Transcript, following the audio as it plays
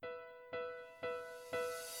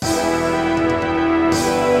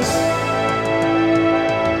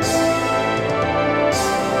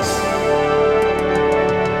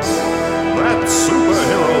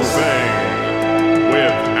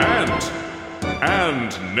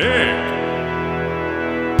and Nick.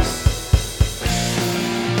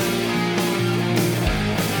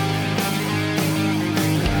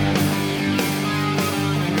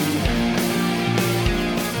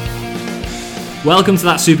 Welcome to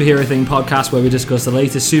That Superhero Thing podcast, where we discuss the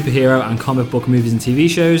latest superhero and comic book movies and TV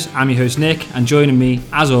shows. I'm your host Nick, and joining me,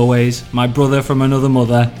 as always, my brother from another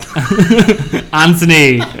mother,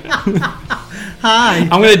 Anthony. Hi.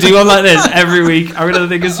 I'm going to do one like this every week. I'm going to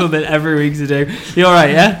think of something every week to do. You alright,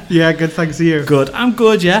 yeah? Yeah, good, thanks to you. Good, I'm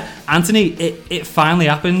good, yeah. Anthony, it finally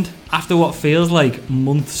happened. After what feels like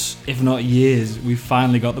months, if not years, we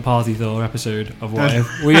finally got the Party Thor episode of What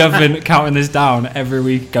If. We have been counting this down every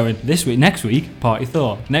week, going, this week, next week, Party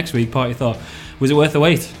Thor. Next week, Party Thor. Was it worth the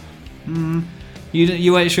wait?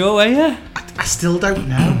 You weren't sure, were you? I still don't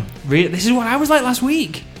know. Really? This is what I was like last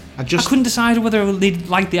week. I couldn't decide whether they'd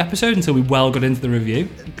like the episode until we well got into the review.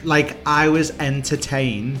 Like, I was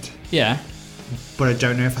entertained. Yeah. But I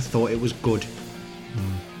don't know if I thought it was good.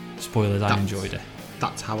 Spoilers, I enjoyed it.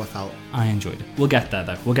 That's how I felt. I enjoyed it. We'll get there,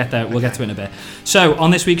 though. We'll get there. We'll get to it in a bit. So,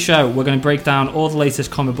 on this week's show, we're going to break down all the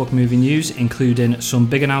latest comic book movie news, including some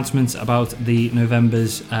big announcements about the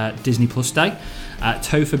November's Disney Plus Day,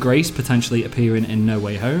 Topher Grace potentially appearing in No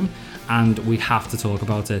Way Home, and we have to talk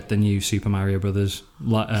about it, the new Super Mario Brothers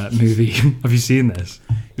movie. Have you seen this?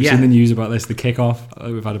 You've seen the news about this, the kickoff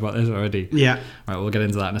we've had about this already? Yeah. Right, we'll get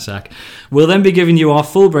into that in a sec. We'll then be giving you our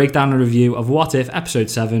full breakdown and review of What If Episode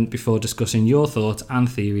 7 before discussing your thoughts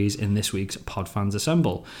and theories in this week's Pod Fans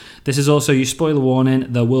Assemble. This is also your spoiler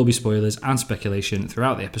warning. There will be spoilers and speculation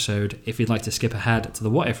throughout the episode. If you'd like to skip ahead to the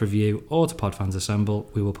What If review or to Pod Fans Assemble,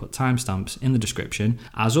 we will put timestamps in the description,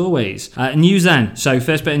 as always. News then. So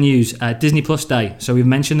first bit of news, Disney Plus Day. So we've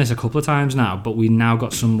mentioned this a couple of times now, but we've now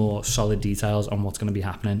got some more solid details on what's going to be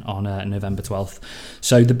happening on November 12th.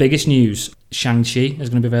 So the biggest news, Shang-Chi is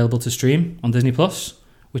going to be available to stream on Disney Plus,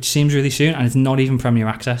 which seems really soon, and it's not even Premier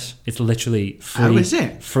Access. It's literally free. Oh, is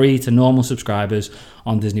it? Free to normal subscribers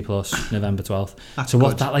on Disney Plus, November 12th. That's so good.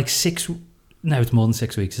 what's that, like 6... No, it's more than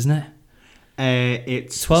 6 weeks, isn't it?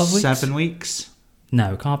 It's 12 weeks? 7 weeks.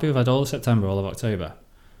 No, it can't be. We've had all of September, all of October.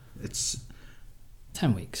 It's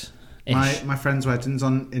 10 weeks. my friend's wedding's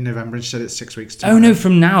in November, and she said it's 6 weeks. Oh no,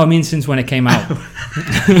 from now. I mean, since when it came out.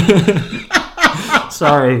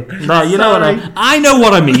 Sorry. No, you know what I know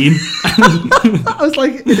what I mean. I was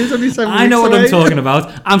like, it is only 7 weeks. I know what away. I'm talking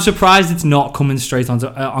about. I'm surprised it's not coming straight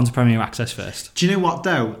onto Premier Access first. Do you know what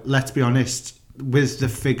though? Let's be honest. With the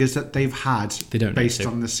figures that they've had, based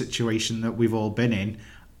on the situation that we've all been in,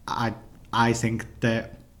 I think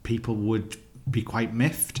that people would be quite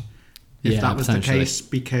miffed if that was the case,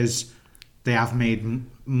 because they have made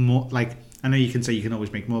more. Like, I know you can say you can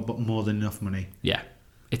always make more, but more than enough money. Yeah,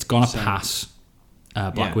 it's gonna pass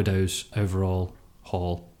Black Widow's overall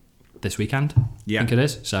haul this weekend. I think it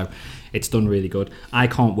is. So it's done really good. I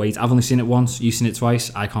can't wait. I've only seen it once. You've seen it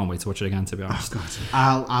twice. I can't wait to watch it again, to be honest. Oh,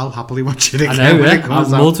 God. I'll happily watch it again. I know, when it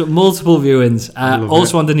comes out. multiple viewings.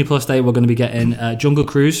 Also it. on Disney Plus Day, we're going to be getting Jungle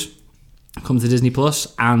Cruise come to Disney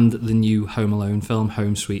Plus, and the new Home Alone film,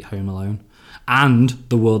 Home Sweet Home Alone, and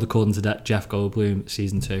The World According to Jeff Goldblum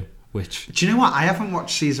season 2. Which, do you know what? I haven't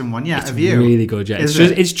watched season 1 yet. It's have you? Really good. Yeah,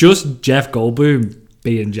 it's just Jeff Goldblum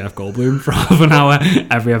being Jeff Goldblum for half an hour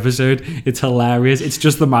every episode. It's hilarious. It's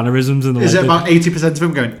just the mannerisms and the. Is it about 80% of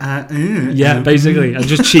him going? Yeah, basically, and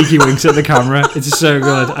just cheeky winks at the camera. It's so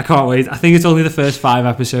good. I can't wait. I think it's only the first 5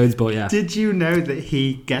 episodes, but yeah. Did you know that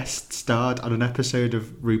he guest starred on an episode of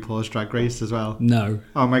RuPaul's Drag Race as well? No.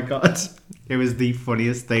 Oh my God, it was the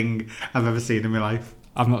funniest thing I've ever seen in my life.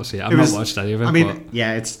 I've not seen it. I've not watched any of it. I mean,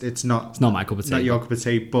 yeah, it's not. It's not my cup of tea. Not your cup of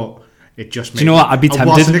tea, but it just. Do you know what? I'd be tempted.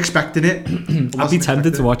 I wasn't expecting it. I'd be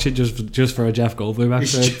tempted to watch it just for a Jeff Goldblum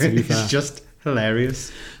episode. To be fair, it's just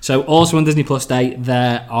hilarious. So, also on Disney Plus Day,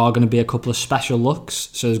 there are going to be a couple of special looks.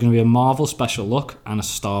 So, there's going to be a Marvel special look and a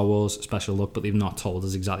Star Wars special look, but they've not told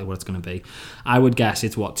us exactly what it's going to be. I would guess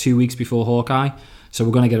it's 2 weeks before Hawkeye. So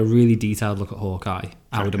we're going to get a really detailed look at Hawkeye,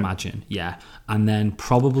 I would imagine. Yeah. And then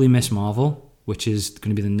probably Miss Marvel, which is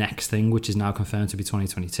going to be the next thing, which is now confirmed to be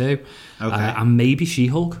 2022. Okay. And maybe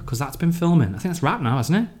She-Hulk, because that's been filming. I think that's wrapped now,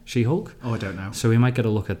 hasn't it? She-Hulk? Oh, I don't know. So we might get a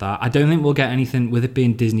look at that. I don't think we'll get anything, with it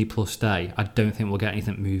being Disney Plus Day, I don't think we'll get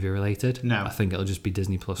anything movie related. No. I think it'll just be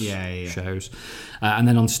Disney Plus shows. And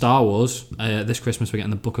then on Star Wars, this Christmas we're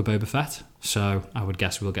getting the Book of Boba Fett. So I would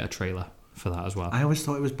guess we'll get a trailer for that as well. I always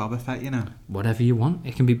thought it was Boba Fett, Whatever you want.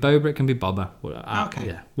 It can be Boba, it can be Boba. Okay.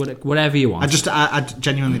 Yeah, whatever you want. I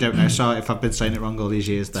genuinely don't know. So if I've been saying it wrong all these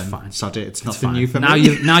years, then sod it. It's not for new for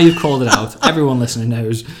me. Now you've called it out. Everyone listening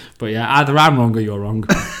knows. But yeah, either I'm wrong or you're wrong.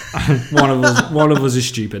 one of us is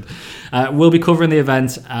stupid. We'll be covering the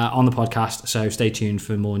event on the podcast, so stay tuned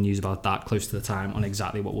for more news about that close to the time on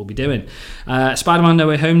exactly what we'll be doing. Spider-Man No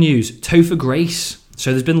Way Home news. Topher Grace. So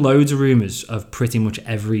there's been loads of rumours of pretty much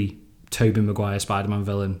every Tobey Maguire Spider-Man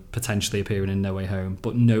villain potentially appearing in No Way Home,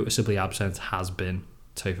 but noticeably absent has been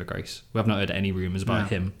Topher Grace. We have not heard any rumours about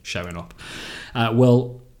him showing up.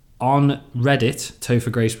 Well, on Reddit,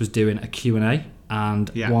 Topher Grace was doing a Q&A, and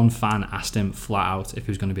one fan asked him flat out if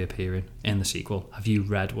he was going to be appearing in the sequel. Have you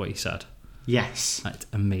read what he said? Yes. It's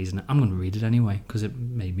amazing. I'm going to read it anyway because it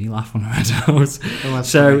made me laugh when I read it out.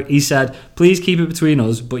 So he said, "Please keep it between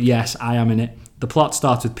us, but yes, I am in it. The plot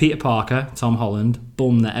starts with Peter Parker, Tom Holland,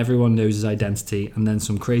 bummed that everyone knows his identity, and then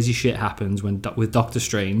some crazy shit happens with Doctor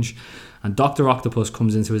Strange, and Dr. Octopus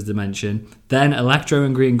comes into his dimension. Then Electro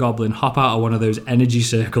and Green Goblin hop out of one of those energy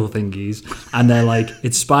circle thingies, and they're like,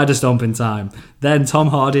 it's spider stomping time. Then Tom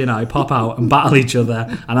Hardy and I pop out and battle each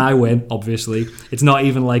other, and I win, obviously. It's not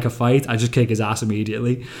even like a fight, I just kick his ass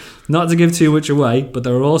immediately. Not to give too much away, but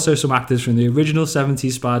there are also some actors from the original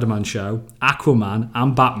 70s Spider-Man show, Aquaman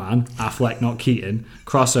and Batman, Affleck not Keaton,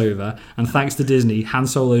 crossover, and thanks to Disney, Han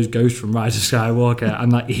Solo's ghost from Rise of Skywalker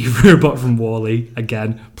and that Eve robot from WALL-E.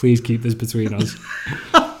 Again, please keep this between us."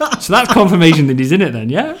 So that's confirmation that he's in it then,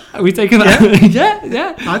 yeah? Are we taking that?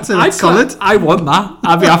 Yeah. I'd say that's solid. I want that.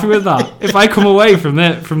 I'd be happy with that. If I come away from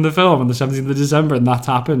the film on the 17th of December and that's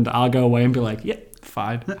happened, I'll go away and be like, yeah,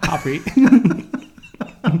 fine, happy.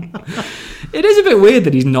 It is a bit weird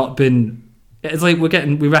that he's not been... It's like we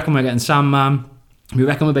reckon we're getting Sandman. We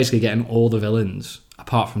reckon we're basically getting all the villains,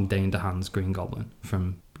 apart from Dane DeHaan's Green Goblin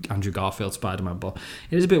from Andrew Garfield's Spider-Man. But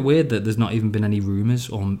it is a bit weird that there's not even been any rumours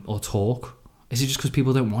or talk. Is it just because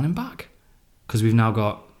people don't want him back? Because we've now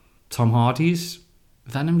got Tom Hardy's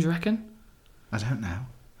Venom, do you reckon? I don't know.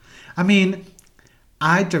 I mean,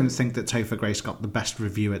 I don't think that Topher Grace got the best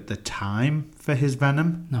review at the time for his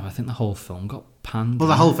Venom. No, I think the whole film got panned. Well,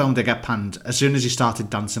 the whole film did get panned. As soon as he started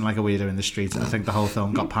dancing like a weirdo in the street, I think the whole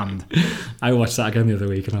film got panned. I watched that again the other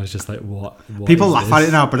week and I was just like, what people laugh at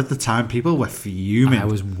it now, but at the time, people were fuming. I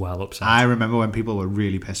was well upset. I remember when people were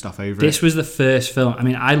really pissed off over it. This was the first film. I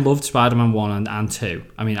mean, I loved Spider-Man 1 and 2.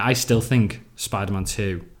 I mean, I still think Spider-Man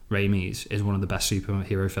 2, Raimi's, is one of the best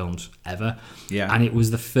superhero films ever. Yeah. And it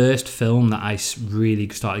was the first film that I really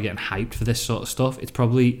started getting hyped for this sort of stuff. It's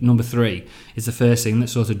probably number 3. It's the first thing that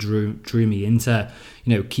sort of drew me into,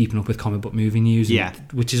 keeping up with comic book movie news.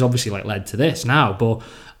 Which is obviously led to this now, but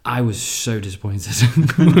I was so disappointed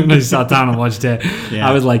when I sat down and watched it. Yeah.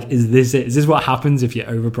 I was like, is this it? Is this what happens if you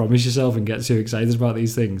overpromise yourself and get too excited about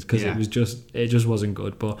these things? Because it just wasn't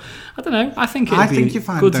good. But I don't know. I think you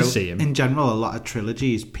find good to see him. In general, a lot of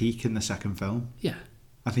trilogies peak in the second film. Yeah.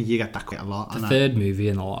 I think you get that quite a lot. The third movie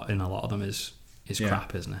in a lot of them is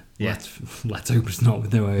crap, isn't it? Yeah. Let's hope it's not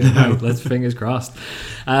with No Way Home. Let's fingers crossed.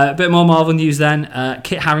 A bit more Marvel news then.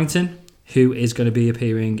 Kit Harington, who is going to be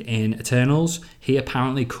appearing in Eternals. He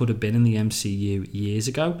apparently could have been in the MCU years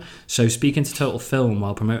ago. So speaking to Total Film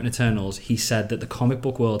while promoting Eternals, he said that the comic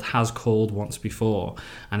book world has called once before,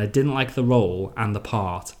 and I didn't like the role and the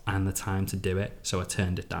part and the time to do it, so I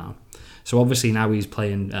turned it down. So obviously now he's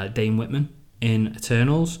playing Dane Whitman in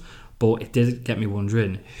Eternals, but it did get me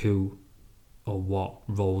wondering who or what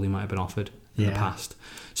role he might have been offered in the past.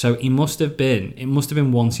 So it must have been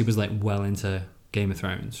once he was well into Game of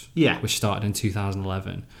Thrones, which started in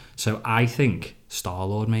 2011. So I think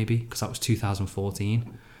Star-Lord maybe, because that was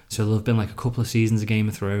 2014. So there'll have been a couple of seasons of Game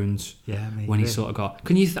of Thrones when he sort of got...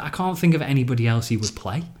 I can't think of anybody else he would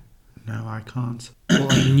play. No, I can't. Or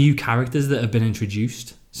new characters that have been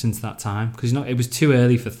introduced since that time, because it was too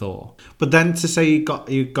early for Thor. But then to say you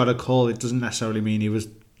got a call, it doesn't necessarily mean he was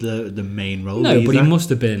the main role. No, either. But he must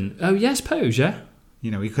have been. Oh yes, suppose, yeah.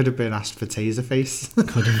 He could have been asked for Taserface.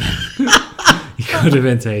 Could have been. He could have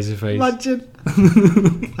been Taserface. Imagine.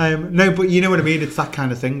 No, but you know what I mean. It's that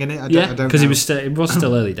kind of thing, isn't it? Because it was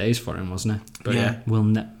still early days for him, wasn't it? But we'll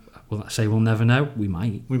never know. We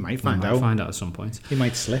might. We might find out. Find out at some point. He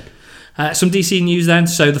might slip. Some DC news then.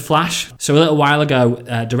 So The Flash. So a little while ago,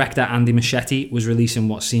 director Andy Muschietti was releasing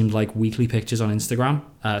what seemed like weekly pictures on Instagram.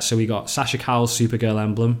 So we got Sasha Calle's Supergirl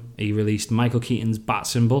emblem. He released Michael Keaton's bat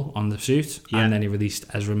symbol on the suit. Yeah. And then he released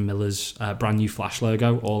Ezra Miller's brand new Flash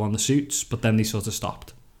logo all on the suits. But then they sort of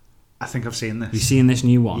stopped. I think I've seen this. You've seen this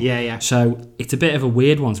new one? Yeah. So it's a bit of a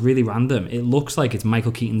weird one. It's really random. It looks like it's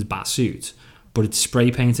Michael Keaton's bat suit, but it's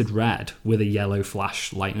spray painted red with a yellow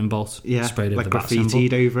flash lightning bolt sprayed over like the bat graffitied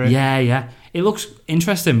symbol. over it. Yeah. It looks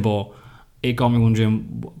interesting, but it got me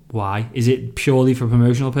wondering why. Is it purely for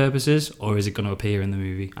promotional purposes, or is it going to appear in the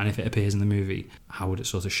movie? And if it appears in the movie, how would it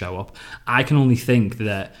sort of show up? I can only think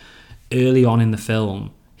that early on in the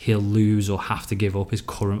film, he'll lose or have to give up his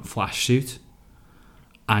current Flash suit,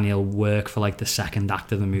 and he'll work for like the second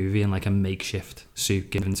act of the movie in like a makeshift suit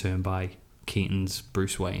given to him by Keaton's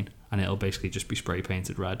Bruce Wayne, and it'll basically just be spray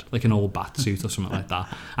painted red, like an old bat suit or something like that.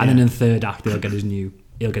 And then in the third act, he'll get his new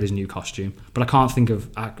costume. But I can't think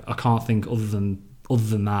other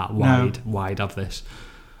than that why he'd have this.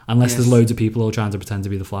 Unless there's loads of people all trying to pretend to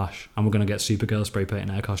be the Flash, and we're going to get Supergirl spray painting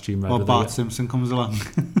her costume red. Or Bart Simpson comes along.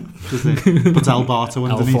 Does it? Puts El Barto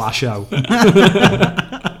underneath. El Flasho.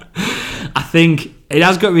 I think it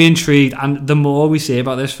has got me intrigued, and the more we see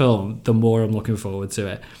about this film, the more I'm looking forward to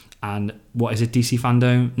it. And what is it, DC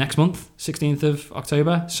Fandom next month, 16th of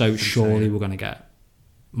October? So surely we're going to get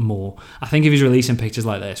more. I think if he's releasing pictures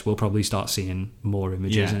like this, we'll probably start seeing more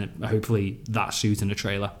images, and hopefully that suit in a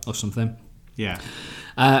trailer or something. Yeah.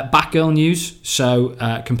 Batgirl news. So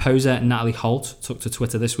composer Natalie Holt took to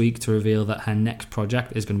Twitter this week to reveal that her next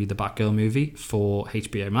project is going to be the Batgirl movie for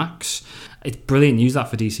HBO Max. It's brilliant news that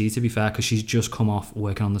for DC, to be fair, because she's just come off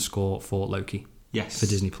working on the score for Loki. Yes. For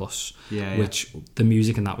Disney Plus. Which the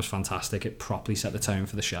music in that was fantastic. It properly set the tone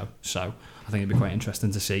for the show. So I think it'd be quite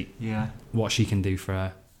interesting to see what she can do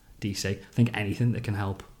for DC. I think anything that can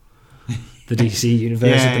help the DC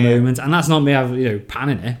universe at the moment. And that's not me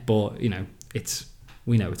panning it, but we know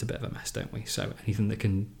it's a bit of a mess, don't we? So anything that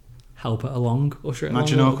can help it along, usher it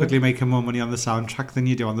Imagine along. awkwardly making more money on the soundtrack than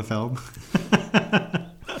you do on the film.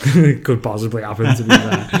 Could possibly happen, to be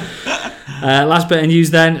fair. Last bit of news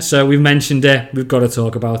then. So we've mentioned it. We've got to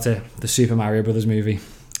talk about it. The Super Mario Brothers movie.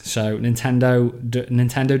 So Nintendo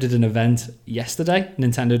did an event yesterday,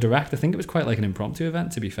 Nintendo Direct. I think it was quite like an impromptu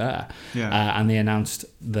event, to be fair. Yeah. And they announced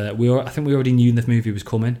that I think we already knew the movie was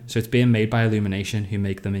coming. So it's being made by Illumination, who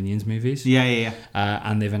make the Minions movies. Yeah.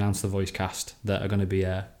 And they've announced the voice cast that are going to be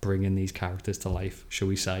bringing these characters to life, shall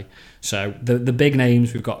we say. So the big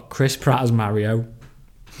names, we've got Chris Pratt as Mario.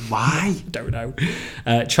 Why? I don't know.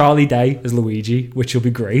 Charlie Day as Luigi, which will be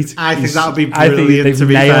great. I think that would be brilliant. I think they've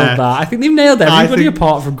nailed that. I think they've nailed everybody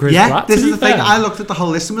apart from Chris Pratt. Yeah, this is the thing. I looked at the whole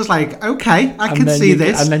list and was like, okay, I can see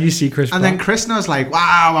this. And then you see Chris Pratt. And then Chris, and I was like,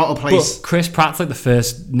 wow, out of place. But Chris Pratt's like the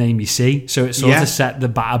first name you see, so it sort of set the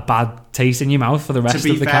bad taste in your mouth for the rest of the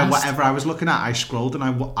cast. To be fair, whatever I was looking at, I scrolled and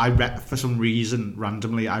I read, for some reason,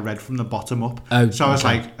 randomly, I read from the bottom up. So I was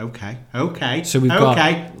like, okay. So we've got...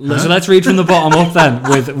 So let's read from the bottom up then,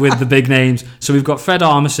 with the big names. So we've got Fred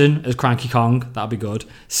Armisen as Cranky Kong. That'll be good.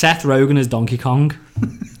 Seth Rogen as Donkey Kong.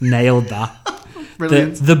 Nailed that.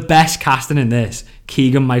 Brilliant. The best casting in this,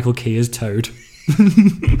 Keegan-Michael Key as Toad.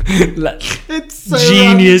 It's so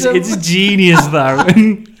genius. Random. It's genius, though.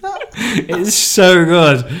 It's so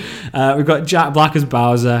good. We've got Jack Black as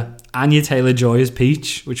Bowser, Anya Taylor-Joy as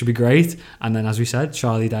Peach, which would be great, and then, as we said,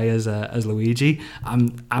 Charlie Day as Luigi.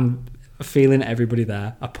 I'm feeling everybody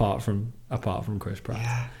there apart from Chris Pratt.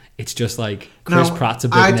 Yeah. It's just like Chris Pratt's a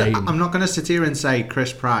big name. I'm not going to sit here and say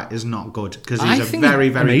Chris Pratt is not good, because he's a very,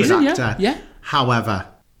 very good actor. Yeah. However,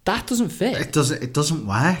 that doesn't fit. It doesn't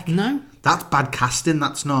work. No, that's bad casting.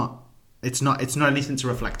 That's not. It's not anything to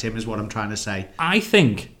reflect him, is what I'm trying to say. I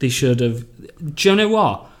think they should have. Do you know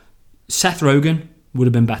what? Seth Rogen would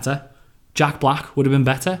have been better. Jack Black would have been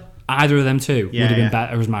better. Either of them two would have been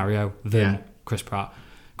better as Mario than Chris Pratt.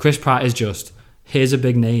 Chris Pratt is just, here's a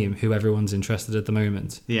big name who everyone's interested at the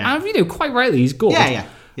moment. Yeah. And quite rightly, he's good. Yeah.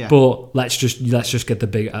 But let's just get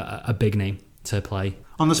a big name to play.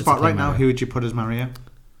 On the spot right now, who would you put as Mario?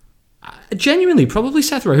 Genuinely, probably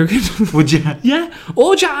Seth Rogen. Would you? Yeah.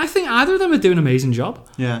 Or Jack. I think either of them are doing an amazing job.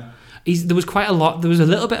 Yeah. There was quite a lot. There was a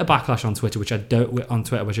little bit of backlash on Twitter, which I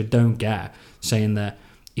don't get, saying that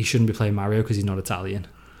he shouldn't be playing Mario because he's not Italian.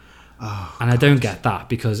 Oh, and I don't get that,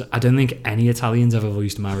 because I don't think any Italians ever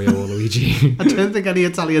voiced Mario or Luigi. I don't think any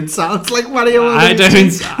Italian sounds like Mario or Luigi.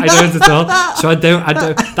 I don't at all. So I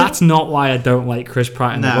don't. That's not why I don't like Chris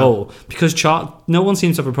Pratt in the role, because no one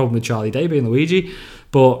seems to have a problem with Charlie Day being Luigi,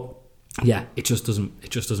 but yeah, it just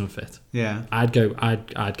doesn't fit. Yeah, I'd go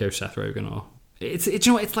Seth Rogen, or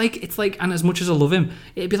it's like, and as much as I love him,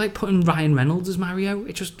 it'd be like putting Ryan Reynolds as Mario.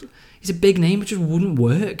 He's a big name, it just wouldn't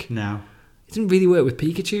work. No. It didn't really work with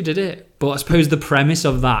Pikachu, did it? But I suppose the premise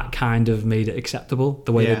of that kind of made it acceptable,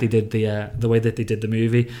 the way that they did the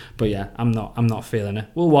movie. But yeah, I'm not feeling it.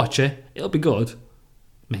 We'll watch it. It'll be good,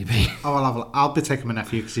 maybe. Oh, I'll be taking my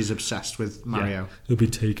nephew because he's obsessed with Mario. Yeah, he'll be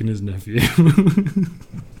taking his nephew.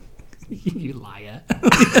 You liar.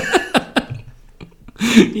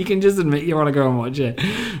 You can just admit you want to go and watch it.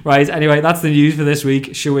 Right, anyway, that's the news for this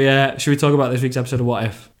week. Should we talk about this week's episode of What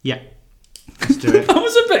If? Yeah. Let's do it. That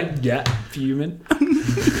was a bit, fuming.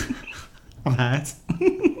 I'm hurt.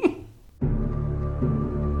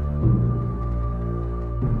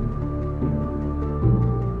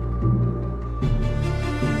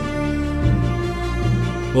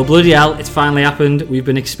 Well, bloody hell, it's finally happened. We've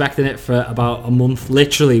been expecting it for about a month.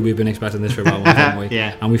 Literally, we've been expecting this for about a month, haven't we?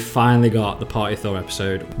 Yeah. And we finally got the Party Thor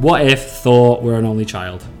episode. What if Thor were an only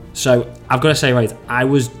child? So, I've got to say, right, I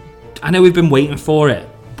know we've been waiting for it,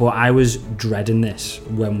 but I was dreading this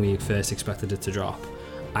when we first expected it to drop.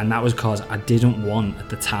 And that was because I didn't want, at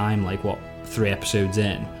the time, 3 episodes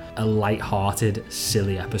in, a light-hearted,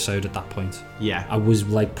 silly episode at that point. Yeah. I was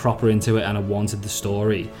proper into it and I wanted the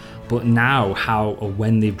story. But now,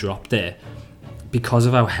 when they've dropped it, because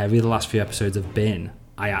of how heavy the last few episodes have been,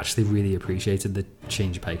 I actually really appreciated the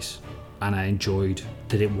change of pace. And I enjoyed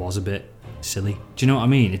that it was a bit silly. Do you know what I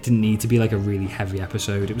mean? It didn't need to be a really heavy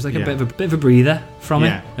episode. It was a bit of a breather from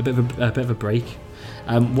it, a bit of a break.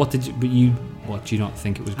 What do you not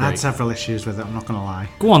think it was great? I had several issues with it, I'm not going to lie.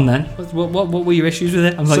 Go on then. What were your issues with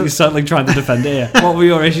it? I'm trying to defend it here. What were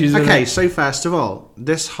your issues with it? Okay, so first of all,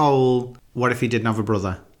 this whole, what if he didn't have a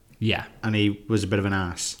brother? Yeah. And he was a bit of an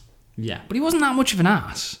ass. Yeah, but he wasn't that much of an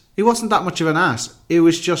ass. He wasn't that much of an ass. It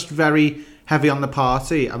was just very heavy on the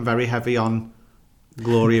party and very heavy on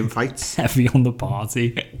glory and fights. Heavy on the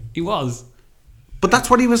party. He was. But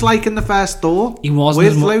that's what he was like in the first Thor. He wasn't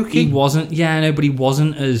with Loki. He wasn't. Yeah, no, but he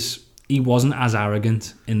wasn't as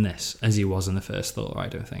arrogant in this as he was in the first Thor. I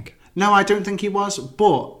don't think. No, I don't think he was.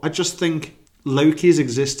 But I just think Loki's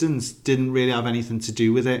existence didn't really have anything to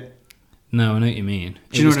do with it. No, I know what you mean.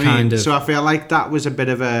 Do you know what I mean? So I feel like that was a bit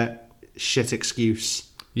of a shit excuse.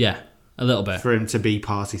 Yeah, a little bit. For him to be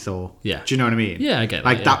Party Thor. Yeah. Do you know what I mean? Yeah, I get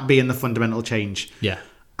that. That being the fundamental change. Yeah.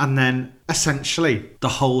 And then, essentially, the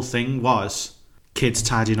whole thing was kids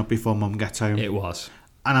tidying up before mum gets home. It was.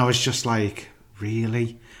 And I was just like,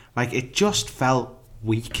 really? It just felt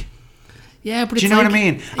weak. Yeah, but do you know what I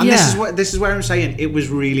mean? And this is where I'm saying it was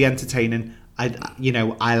really entertaining.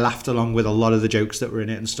 I laughed along with a lot of the jokes that were in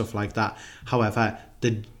it and stuff like that. However,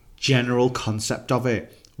 the general concept of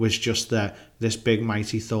it was just this big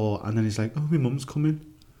mighty Thor, and then he's like, "Oh, my mum's coming."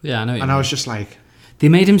 Yeah, I know. And I was just like, they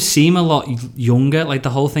made him seem a lot younger.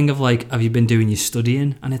 The whole thing of have you been doing your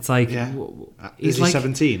studying? And it's is he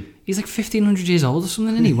 17? He's 1,500 years old or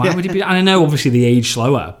something, isn't he? Why would he be? And I know obviously the age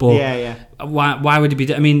slower, but why would he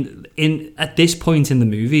be? I mean, at this point in the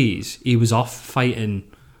movies, he was off fighting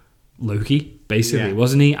Loki, basically,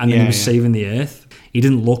 wasn't he? And then he was saving the Earth. He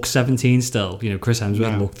didn't look 17 still. Chris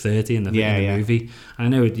Hemsworth looked 30 in the movie. And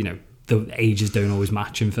I know, the ages don't always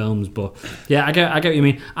match in films, but yeah, I get what you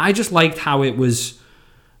mean. I just liked how it was.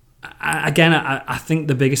 Again, I think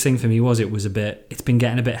the biggest thing for me was it's been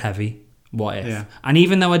getting a bit heavy. What if? Yeah. And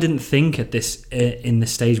even though I didn't think at this in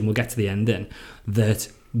this stage, and we'll get to the ending, that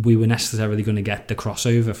we were necessarily going to get the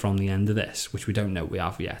crossover from the end of this, which we don't know we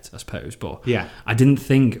have yet, I suppose. But I didn't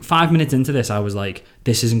think 5 minutes into this, I was like,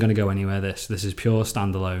 this isn't going to go anywhere. This is pure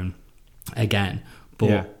standalone again.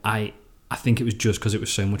 But I think it was just because it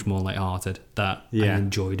was so much more lighthearted that I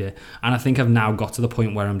enjoyed it. And I think I've now got to the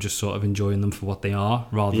point where I'm just sort of enjoying them for what they are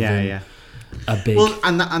rather than a big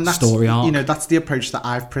that's, story arc. That's the approach that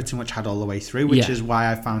I've pretty much had all the way through, which is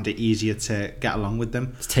why I found it easier to get along with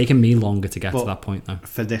them. It's taken me longer to get to that point, though.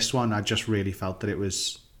 For this one, I just really felt that it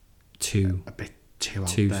was a bit too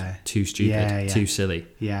out there. Too stupid, too silly.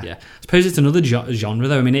 Yeah. I suppose it's another genre,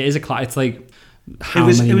 though. I mean, it is it's like how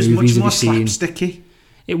many movies much have more you seen? Slapsticky.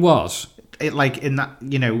 It was. It in that,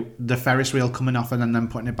 the Ferris wheel coming off and then them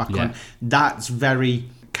putting it back on. That's very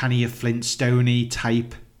kind of your Flintstone-y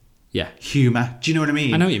type humour. Do you know what I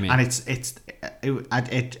mean? I know what you mean. And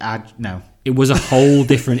no. It was a whole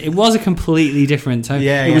different... It was a completely different tone.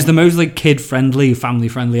 It was the most kid-friendly,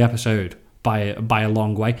 family-friendly episode by a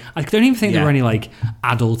long way. I don't even think there were any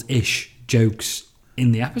adult-ish jokes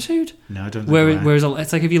in the episode. No, I don't think Whereas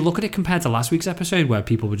it's if you look at it compared to last week's episode where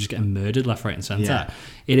people were just getting murdered left, right and centre,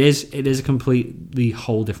 it is a completely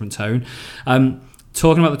whole different tone.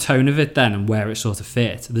 Talking about the tone of it then and where it sort of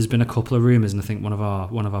fit, there's been a couple of rumours, and I think one of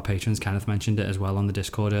our patrons, Kenneth, mentioned it as well on the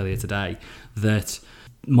Discord earlier today, that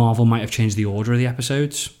Marvel might have changed the order of the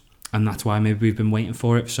episodes, and that's why maybe we've been waiting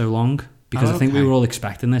for it for so long, because I think we were all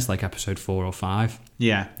expecting this episode 4 or 5.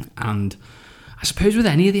 Yeah. And I suppose with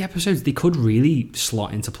any of the episodes, they could really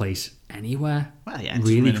slot into place anywhere. Well, yeah,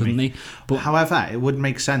 really, couldn't they? But however, it would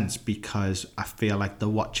make sense because I feel like the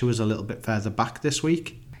Watcher was a little bit further back this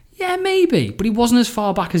week. Yeah, maybe, but he wasn't as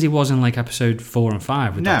far back as he was in episode 4 and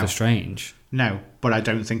 5 with Doctor Strange. No, but I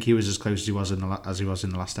don't think he was as close as he was in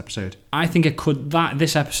the last episode. I think it could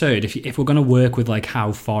this episode, if we're going to work with like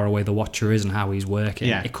how far away the Watcher is and how he's working,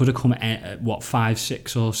 it could have come at what 5,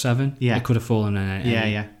 6, or 7. Yeah, it could have fallen at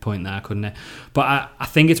any point there, couldn't it? But I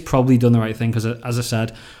think it's probably done the right thing because, as I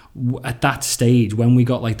said, at that stage when we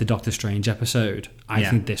got like the Doctor Strange episode, I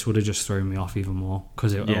think this would have just thrown me off even more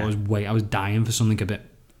because I was dying for something a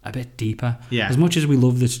bit deeper. Yeah. As much as we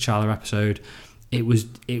love the T'Challa episode, it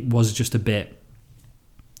was just a bit.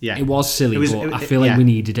 Yeah. It was silly, but I feel like we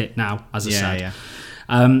needed it now, as I said. Yeah.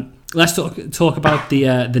 Let's talk about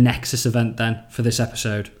the Nexus event then for this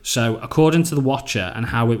episode. So, according to the Watcher and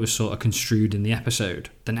how it was sort of construed in the episode,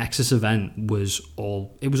 the Nexus event was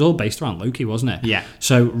all based around Loki, wasn't it? Yeah.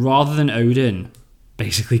 So, rather than Odin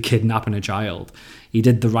basically kidnapping a child, he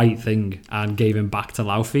did the right thing and gave him back to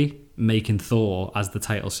Laufey, making Thor, as the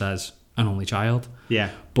title says, an only child. Yeah.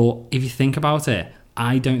 But if you think about it,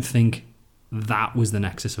 I don't think that was the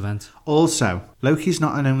Nexus event. Also, Loki's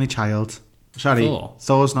not an only child. Sorry,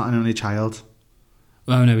 Thor's not an only child.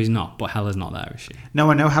 Oh, no, he's not. But Hela's not there, is she?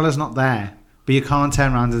 No, I know Hela's not there. But you can't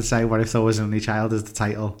turn around and say, what if Thor was an only child as the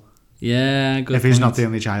title? Yeah, good If point. he's not the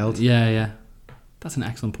only child. Yeah. That's an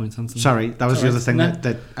excellent point, Anthony. Sorry, that was the other thing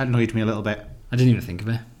that annoyed me a little bit. I didn't even think of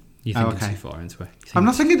it. You think too far into it. I'm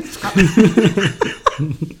not thinking...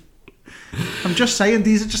 I'm just saying,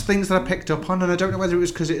 these are just things that I picked up on, and I don't know whether it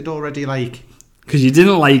was because it had already, like... Because you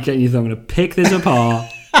didn't like it, and you thought, I'm going to pick this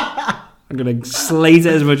apart. I'm going to slate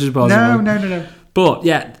it as much as possible. No. But,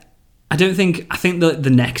 yeah, I think that the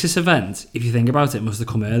Nexus event, if you think about it, must have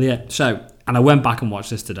come earlier. So, and I went back and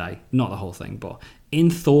watched this today. Not the whole thing, but in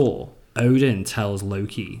Thor, Odin tells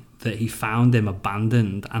Loki that he found him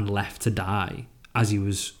abandoned and left to die as he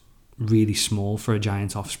was really small for a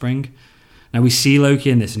giant offspring. Now, we see Loki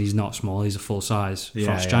in this, and he's not small. He's a full-size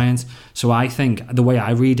frost giant. So I think the way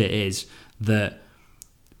I read it is that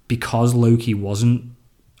because Loki wasn't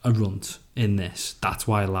a runt in this, that's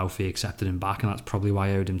why Laufey accepted him back, and that's probably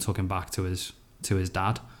why Odin took him back to his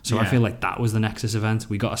dad. So I feel like that was the Nexus event.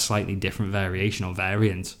 We got a slightly different variation or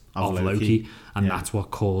variant of Loki, and that's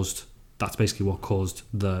basically what caused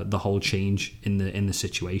the whole change in the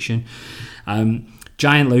situation.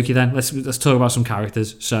 Giant Loki. Then let's talk about some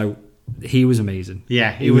characters. So he was amazing.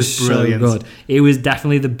 Yeah, he was brilliant. So good. It was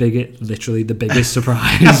definitely literally the biggest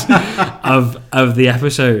surprise of the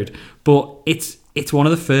episode. But it's one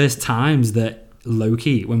of the first times that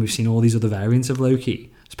Loki, when we've seen all these other variants of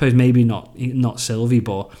Loki, I suppose maybe not Sylvie,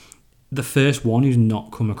 but the first one who's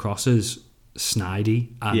not come across as snidey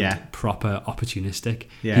and proper opportunistic.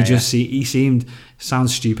 He seemed,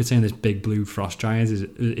 sounds stupid saying this big blue frost giant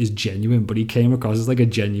is genuine, but he came across as like a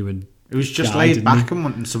genuine. It was just laid back and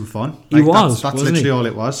wanting some fun. That's literally all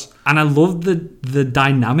it was. And I love the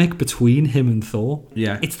dynamic between him and Thor.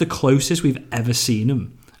 Yeah. It's the closest we've ever seen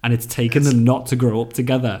them. And it's taken them not to grow up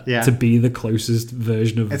together to be the closest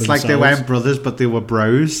version of themselves. It's like they weren't brothers, but they were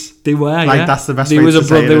bros. They were, that's the best way to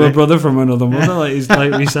say it. They were a brother from another mother,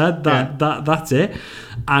 like we said. That's it.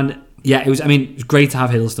 And it was great to have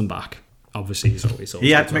Hiddleston back. Obviously, he's always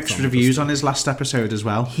he had mixed reviews on his last episode as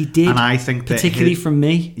well. He did, and I think that particularly from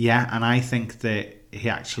me. Yeah, and I think that he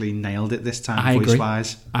actually nailed it this time,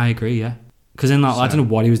 voice-wise. I agree. Yeah, because in that, I don't know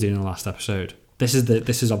what he was doing in the last episode. This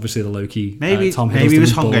is obviously the Loki. Maybe Tom he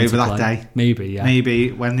was hungover that day. Maybe, yeah.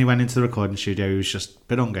 Maybe when he went into the recording studio, he was just a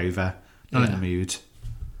bit hungover, not in the mood.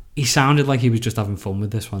 He sounded like he was just having fun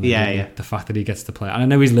with this one. Yeah. The fact that he gets to play, and I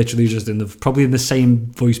know he's literally just probably in the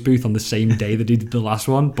same voice booth on the same day that he did the last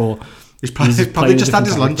one, but. He's probably just had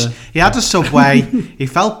his lunch. He had a Subway. He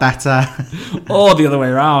felt better. Or the other way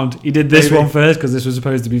around. He did this one first because this was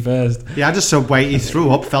supposed to be first. He had a Subway. He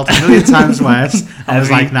threw up. Felt a million times worse. I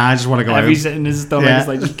was like, nah, I just want to go home. He's sitting in his stomach. It's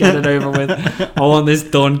like, just get it over with. I want this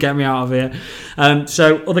done. Get me out of here.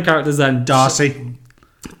 So other characters then. Darcy.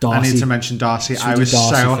 I need to mention Darcy. I was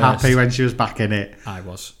so happy when she was back in it. I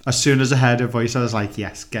was. As soon as I heard her voice, I was like,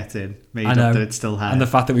 yes, get in. Made up that it's still her. And the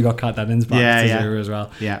fact that we got Kat Dennings back to Zero as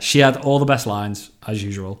well. Yeah. She had all the best lines, as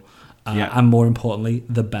usual. And more importantly,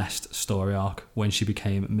 the best story arc when she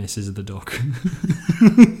became Mrs. the Duck.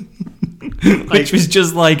 Which was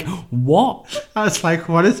just like, what? I was like,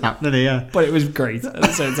 what is happening here? But it was great at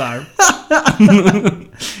the same time.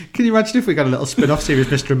 Can you imagine if we got a little spin-off series,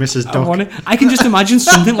 Mr. and Mrs. Duck? I can just imagine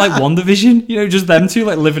something like WandaVision, just them two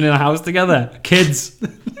like living in a house together. Kids.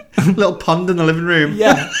 Little pond in the living room.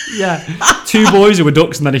 Yeah. Two boys who were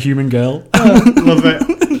ducks and then a human girl. Love it.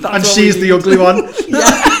 And she's the ugly one.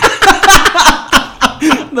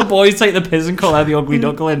 The boys take the piss and call her the ugly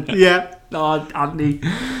duckling. Yeah. Oh, Andy,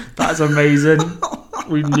 that's amazing.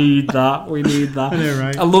 We need that. I know,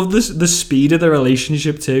 right? I love the speed of the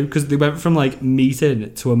relationship too, because they went from like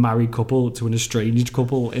meeting to a married couple to an estranged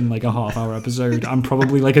couple in like a half-hour episode, and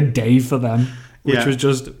probably like a day for them, which was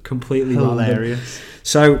just completely hilarious. Random.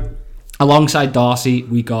 So, alongside Darcy,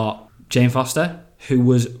 we got Jane Foster, who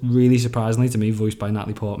was really surprisingly to me voiced by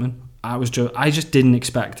Natalie Portman. I just didn't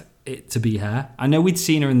expect it to be her. I know we'd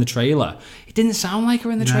seen her in the trailer. It didn't sound like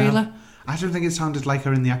her in the trailer. I don't think it sounded like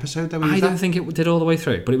her in the episode though. I don't think it did all the way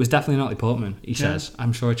through, but it was definitely Natalie Portman. He says,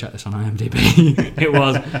 I'm sure I checked this on IMDb. it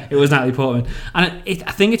was Natalie Portman, and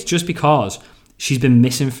I think it's just because she's been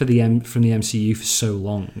missing from the MCU for so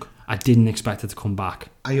long. I didn't expect her to come back.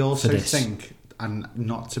 I also think, and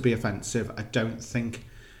not to be offensive, I don't think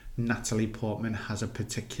Natalie Portman has a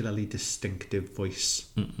particularly distinctive voice.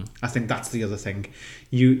 Mm-mm. I think that's the other thing.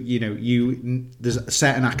 There's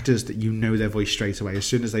certain actors that you know their voice straight away. As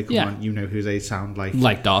soon as they come on, you know who they sound like.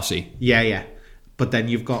 Like Darcy. Yeah. But then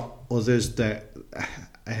you've got others that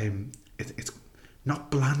it's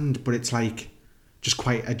not bland, but it's like just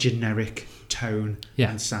quite a generic tone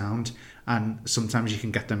and sound. And sometimes you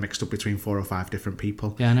can get them mixed up between 4 or 5 different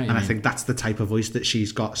people. Yeah, I know what you mean. I think that's the type of voice that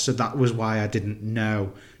she's got. So that was why I didn't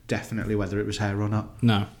know definitely whether it was her or not.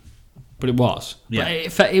 No, but it was. Yeah.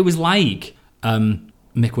 But it was like Mick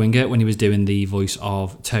Wingert when he was doing the voice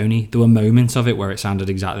of Tony. There were moments of it where it sounded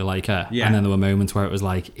exactly like her. Yeah. And then there were moments where it was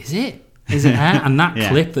like, is it her? And that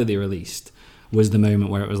clip that they released was the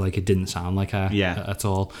moment where it was like it didn't sound like her at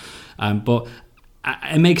all. But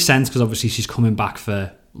it makes sense because obviously she's coming back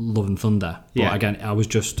for Love and Thunder. But again, I was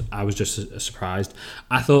just surprised.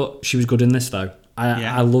 I thought she was good in this though.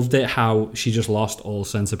 I loved it how she just lost all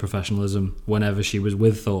sense of professionalism whenever she was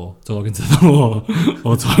with Thor, talking to Thor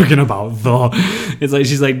or talking about Thor. It's like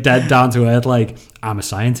she's like dead down to earth, like, I'm a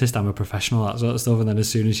scientist, I'm a professional, that sort of stuff. And then as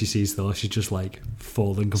soon as she sees Thor, she's just like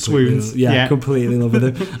falling completely. Swoons. Completely in love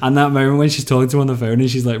with him. And that moment when she's talking to him on the phone and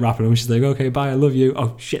she's like wrapping up, she's like, okay, bye, I love you.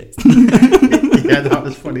 Oh shit. Yeah, that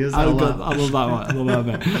was funny as hell. I love that one. I love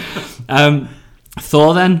that bit.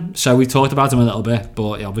 Thor then, so we talked about him a little bit,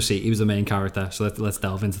 but obviously he was the main character, so let's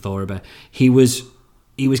delve into Thor a bit. He was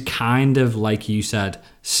kind of, like you said,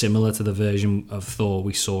 similar to the version of Thor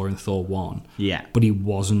we saw in Thor 1. Yeah. But he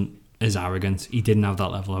wasn't as arrogant. He didn't have that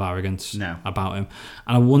level of arrogance about him.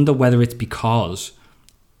 And I wonder whether it's because,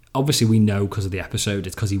 obviously we know because of the episode,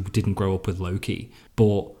 it's because he didn't grow up with Loki,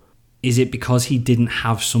 but is it because he didn't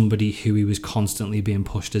have somebody who he was constantly being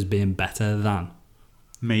pushed as being better than?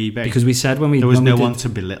 Maybe. Because we said when we... There was no one to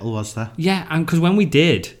belittle, was there? Yeah, and because when we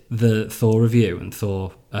did the Thor review and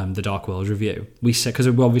Thor, the Dark World review, we said, because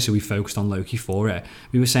obviously we focused on Loki for it,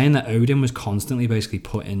 we were saying that Odin was constantly basically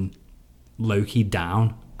putting Loki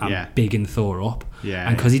down and bigging Thor up. Yeah.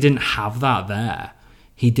 And because he didn't have that there,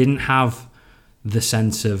 he didn't have the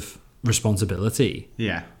sense of responsibility.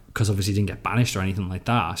 Yeah. Because obviously he didn't get banished or anything like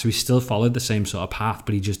that. So he still followed the same sort of path,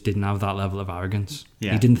 but he just didn't have that level of arrogance.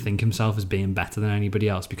 Yeah. He didn't think himself as being better than anybody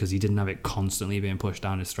else because he didn't have it constantly being pushed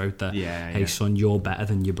down his throat that, hey son, you're better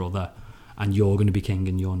than your brother and you're going to be king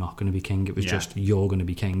and you're not going to be king. It was just, you're going to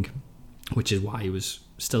be king, which is why he was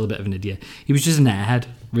still a bit of an idiot. He was just an airhead,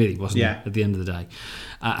 really, wasn't he, at the end of the day.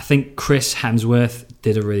 I think Chris Hemsworth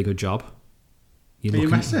did a really good job. Are you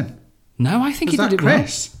messing? No, I think he did it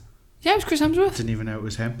Chris? well. Yeah, it was Chris Hemsworth. I didn't even know it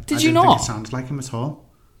was him. Did you not? I didn't think it sounded like him at all.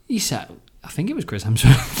 You said, I think it was Chris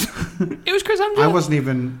Hemsworth. It was Chris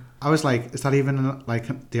Hemsworth. I was like, is that even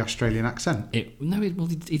like the Australian accent? He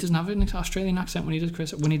doesn't have an Australian accent when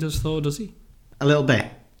he does Thor, does he? A little bit.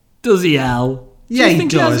 Does he, Al? Yeah, he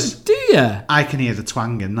does. Do you? I can hear the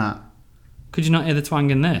twang in that. Could you not hear the twang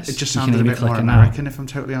in this? It just sounded a bit more American, if I'm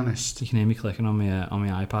totally honest. You can hear me clicking on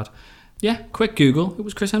my iPad. Yeah, quick Google. It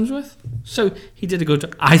was Chris Hemsworth. So he did a good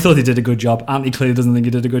job. I thought he did a good job. Anthony clearly doesn't think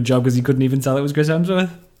he did a good job because he couldn't even tell it was Chris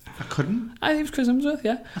Hemsworth. I couldn't. I think it was Chris Hemsworth,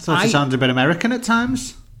 yeah. I thought he sounded a bit American at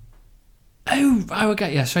times. Oh, I would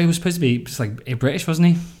get, yeah. So he was supposed to be just like British, wasn't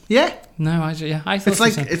he? Yeah. No, I thought it's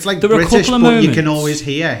like British, but you can always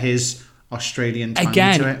hear his Australian twang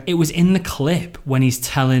to it. It was in the clip when he's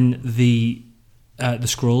telling the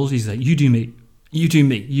Skrulls, he's like, you do me. You do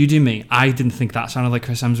me, you do me. I didn't think that sounded like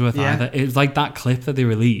Chris Hemsworth either. It was like that clip that they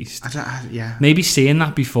released. Maybe seeing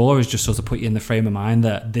that before has just sort of put you in the frame of mind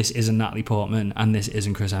that this isn't Natalie Portman and this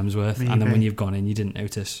isn't Chris Hemsworth. Maybe. And then when you've gone in, you didn't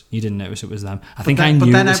notice it was them. I knew it was him beforehand.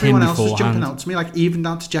 But then everyone else was jumping out to me, like even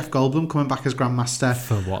down to Jeff Goldblum coming back as Grandmaster.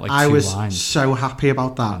 For what, like I 2 was lines? So happy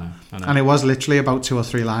about that. I know. And it was literally about 2 or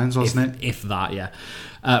 3 lines, wasn't it? If that, yeah.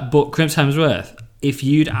 But Chris Hemsworth, if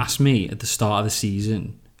you'd asked me at the start of the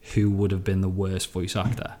season who would have been the worst voice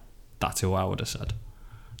actor, that's who I would have said.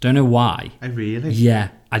 Don't know why. I really? Yeah,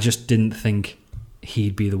 I just didn't think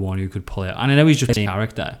he'd be the one who could pull it. And I know he's just a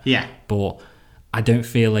character. Yeah. But I don't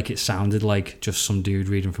feel like it sounded like just some dude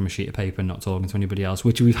reading from a sheet of paper and not talking to anybody else,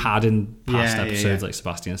 which we've had in past episodes like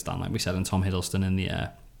Sebastian Stan, like we said, and Tom Hiddleston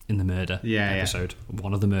in the murder episode.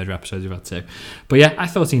 One of the murder episodes we've had too. But yeah, I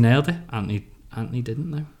thought he nailed it. Anthony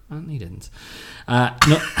didn't though. Anthony didn't.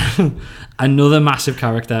 Another massive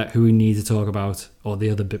character who we need to talk about, or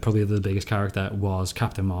probably the biggest character, was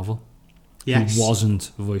Captain Marvel. Yes. Who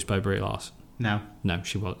wasn't voiced by Brie Larson. No,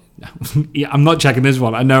 she was. No. Yeah, I'm not checking this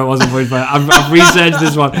one. I know it wasn't voiced by. I've researched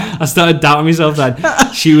this one. I started doubting myself then.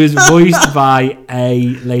 She was voiced by a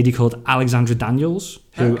lady called Alexandra Daniels,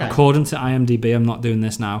 who, according to IMDb, I'm not doing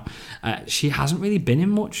this now, she hasn't really been in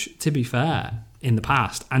much, to be fair, in the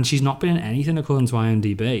past, and she's not been in anything according to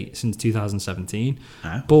IMDb since 2017.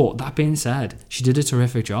 But that being said, she did a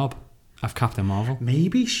terrific job of Captain Marvel.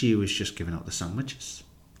 Maybe she was just giving out the sandwiches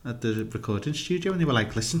at the recording studio, and they were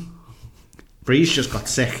like, "Listen, Bree's just got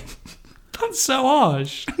sick." That's so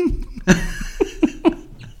harsh.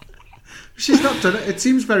 She's not done it. It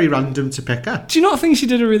seems very random to pick her. Do you not think she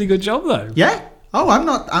did a really good job though? Yeah. Oh, I'm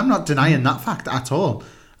not denying that fact at all.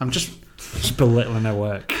 I'm just belittling her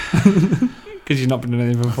work. Because she's not been doing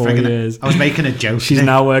anything for 4 years. I was making a joke. She's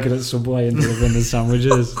now working at Subway and delivering the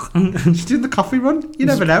sandwiches. She's doing the coffee run. You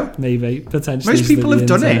never know. Maybe, potentially. Most people have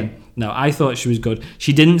done it. No, I thought she was good.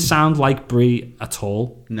 She didn't sound like Brie at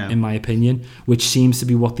all, in my opinion, which seems to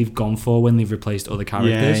be what they've gone for when they've replaced other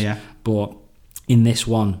characters. Yeah. But in this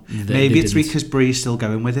one, maybe it's because Brie's still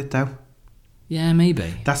going with it, though. Yeah,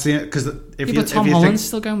 maybe. That's the because but Tom Holland's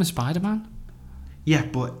still going with Spider-Man. Yeah,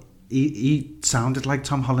 but he sounded like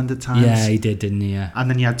Tom Holland at times. Yeah, he did, didn't he? Yeah. And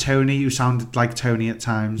then you had Tony, who sounded like Tony at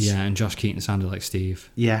times. Yeah, and Josh Keaton sounded like Steve.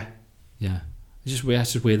 Yeah. Yeah. It's just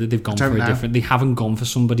weird that they've gone for a different... They haven't gone for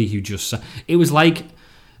somebody who just... It was like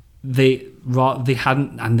they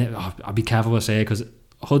hadn't... And I'll be careful what I say, because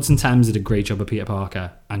Hudson Thames did a great job of Peter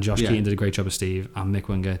Parker, and Josh Keaton did a great job of Steve, and Mick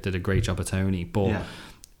Winger did a great job of Tony. But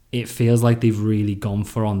it feels like they've really gone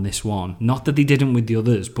for on this one. Not that they didn't with the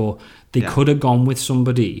others, but they could have gone with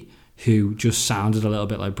somebody who just sounded a little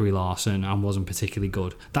bit like Brie Larson and wasn't particularly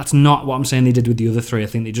good. That's not what I'm saying they did with the other three. I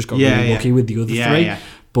think they just got really lucky with the other three. Yeah.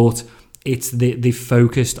 But it's they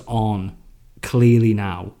focused on, clearly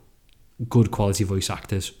now, good quality voice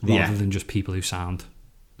actors rather than just people who sound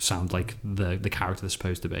like the character they're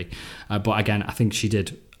supposed to be. But again, I think she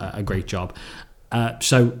did a great job.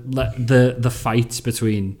 So the fights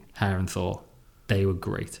between her and Thor, they were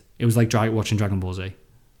great. It was like watching Dragon Ball Z.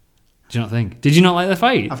 Do you not think? Did you not like the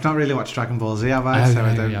fight? I've not really watched Dragon Ball Z, have I? I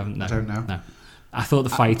don't know. No. I thought the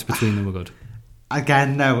fights between them were good.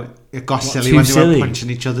 Again, no, it got silly when they were punching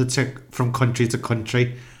each other from country to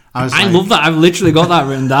country. I love that. I've literally got that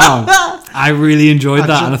written down. I really enjoyed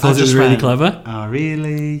that, and I thought it was really clever. Oh,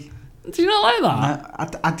 really? Did you not like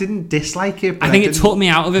that? No, I didn't dislike it. But I think it took me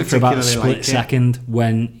out of it for about a split second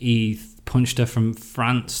when he punched her from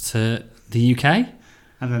France to the UK.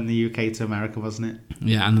 And then the UK to America, wasn't it?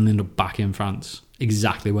 Yeah, and then they ended up back in France,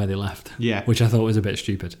 exactly where they left. Yeah. Which I thought was a bit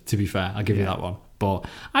stupid, to be fair. I'll give you that one. But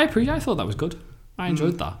I thought that was good. I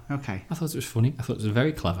enjoyed that. Okay. I thought it was funny. I thought it was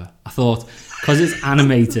very clever. I thought, because it's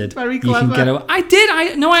animated, very clever. You can get away. I did.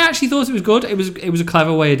 I actually thought it was good. It was a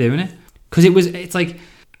clever way of doing it. Because it's like,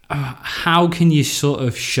 how can you sort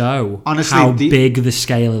of show how big the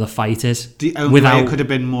scale of the fight is? The only way it could have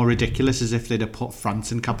been more ridiculous is if they'd have put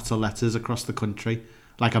France in capital letters across the country,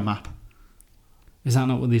 like a map. Is that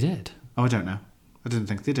not what they did? Oh, I don't know. I didn't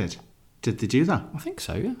think they did. Did they do that? I think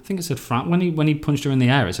so, yeah. I think it said France. When he punched her in the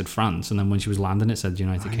air, it said France, and then when she was landing, it said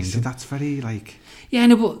United Kingdom. See, that's very, like... Yeah,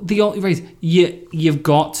 no, but you've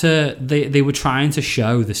got to... They were trying to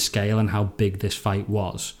show the scale and how big this fight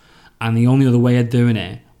was, and the only other way of doing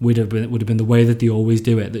it would have been the way that they always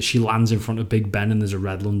do it, that she lands in front of Big Ben and there's a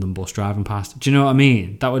red London bus driving past. Do you know what I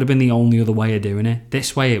mean? That would have been the only other way of doing it.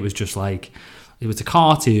 This way, it was just like... It was a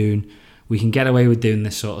cartoon. We can get away with doing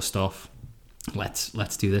this sort of stuff. Let's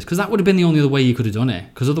do this, because that would have been the only other way you could have done it,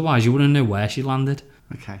 because otherwise you wouldn't know where she landed.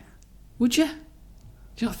 Okay. Would you? Do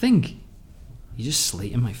you not think? You're just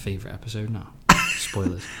slating my favourite episode now.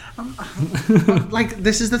 Spoilers. Like,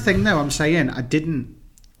 this is the thing though, I'm saying I didn't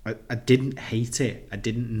hate it. I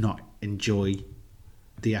didn't not enjoy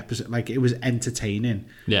the episode. Like, it was entertaining.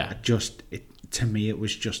 Yeah. To me it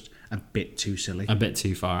was just a bit too silly. A bit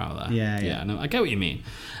too far out there. Yeah. No, I get what you mean.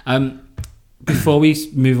 Before we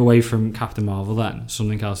move away from Captain Marvel then,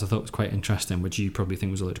 something else I thought was quite interesting, which you probably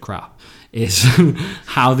think was a load of crap, is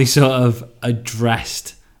how they sort of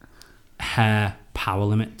addressed hair power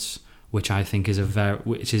limits, which I think is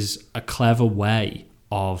a clever way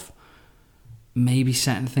of maybe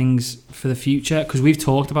setting things for the future? Because we've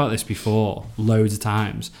talked about this before loads of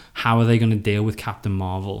times. How are they going to deal with Captain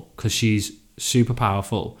Marvel? Because she's super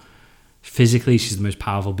powerful. Physically, she's the most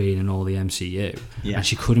powerful being in all the MCU. Yeah. And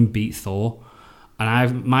she couldn't beat Thor.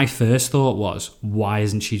 And my first thought was, why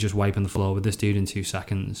isn't she just wiping the floor with this dude in 2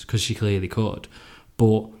 seconds? Because she clearly could.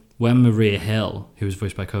 But when Maria Hill, who was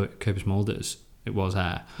voiced by Cobus Mulders, it was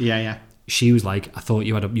her. Yeah. She was like, I thought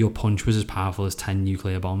your punch was as powerful as 10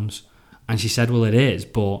 nuclear bombs. And she said, well, it is,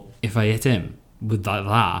 but if I hit him with that,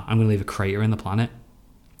 I'm going to leave a crater in the planet.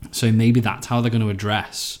 So maybe that's how they're going to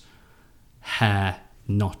address her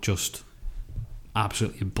not just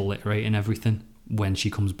absolutely obliterating everything when she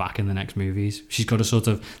comes back in the next movies. She's got to sort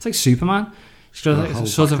of, it's like Superman. She's got to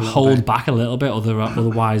sort of hold back a little bit,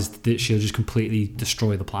 otherwise she'll just completely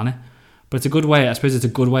destroy the planet. But it's a good way, I suppose it's a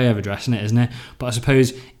good way of addressing it, isn't it? But I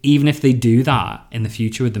suppose even if they do that in the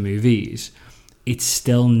future with the movies, it's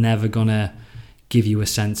still never going to give you a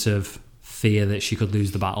sense of fear that she could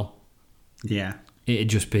lose the battle. Yeah. It'd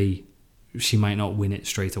just be, she might not win it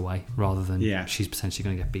straight away, rather than she's potentially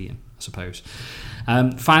going to get beaten, I suppose.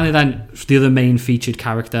 Finally then, the other main featured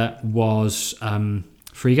character was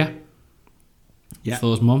Frigga,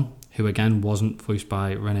 Thor's mum, who again wasn't voiced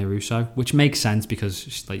by Rene Russo, which makes sense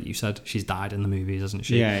because, like you said, she's died in the movies, hasn't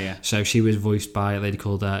she? Yeah. So she was voiced by a lady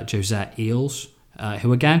called Josette Eels,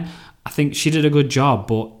 who again, I think she did a good job,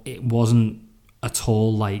 but it wasn't at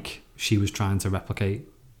all like she was trying to replicate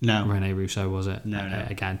Rene Russo, was it? No.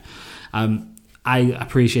 Again. I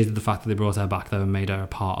appreciated the fact that they brought her back though and made her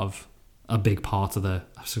a big part of the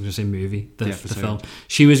movie, the film.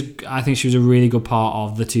 I think she was a really good part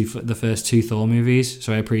of the first 2 Thor movies,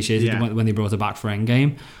 so I appreciated when they brought her back for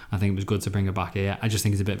Endgame. I think it was good to bring her back here. I just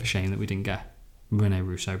think it's a bit of a shame that we didn't get Rene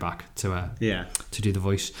Russo back to do the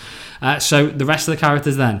voice. So the rest of the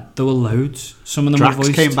characters then, there were loads. Some of them Drax were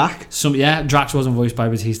voiced. Came back. Drax wasn't voiced by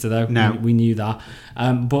Bautista though. No. We knew that.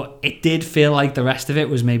 But it did feel like the rest of it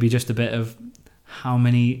was maybe just a bit of how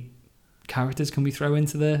many characters can we throw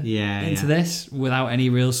into this without any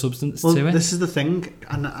real substance to it. This is the thing,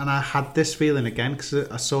 and I had this feeling again because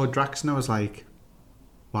I saw Drax and I was like,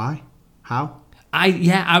 why? How?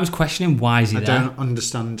 I was questioning why is he there. I don't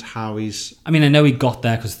understand how he's... I mean, I know he got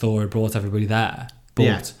there because Thor had brought everybody there,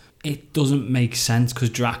 but it doesn't make sense because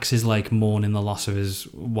Drax is like mourning the loss of his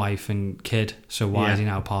wife and kid, so why is he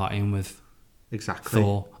now partying with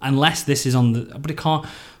Thor? Unless this is on the... But it can't... I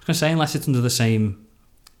was going to say, unless it's under the same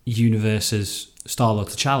universe as Star-Lord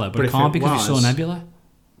T'Challa, but it can't because he saw Nebula.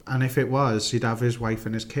 And if it was, he'd have his wife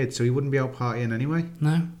and his kid, so he wouldn't be out partying anyway.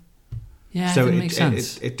 No. Yeah, so it didn't make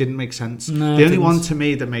sense. It didn't make sense. No, the only one to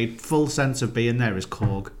me that made full sense of being there is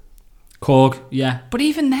Korg. Yeah. But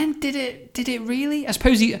even then, did it really? I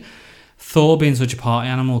suppose Thor, being such a party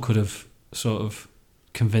animal, could have sort of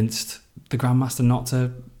convinced the Grandmaster not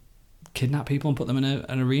to kidnap people and put them in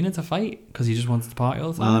an arena to fight because he just wanted to party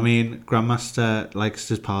all the time. Well, I mean, Grandmaster likes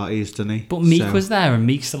his parties, doesn't he? But Meek was there, and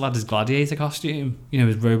Meek still had his gladiator costume,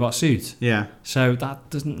 his robot suit. Yeah. So that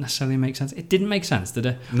doesn't necessarily make sense. It didn't make sense, did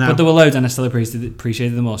it? No. But there were loads, and I still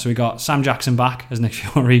appreciated them all. So we got Sam Jackson back as Nick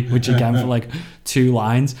Fury, which again for like 2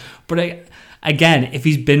 lines. But again, if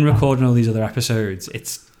he's been recording all these other episodes,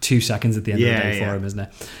 it's 2 seconds at the end of the day for him, isn't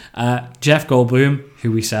it? Jeff Goldblum,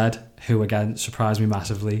 who again surprised me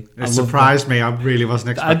massively. It surprised me. I really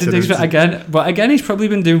wasn't expecting. I didn't expect but again, he's probably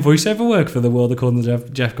been doing voiceover work for The World According to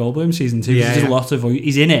Jeff Goldblum season 2. He does lots of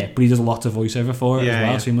he's in it, but he does a lot of voiceover for it as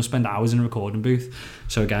well. So he must spend hours in a recording booth.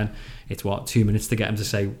 So again, it's 2 minutes to get him to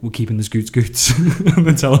say we're keeping the scoots and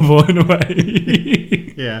then teleporting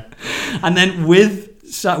away. Yeah. And then with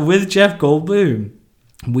Jeff Goldblum,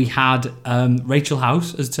 we had Rachel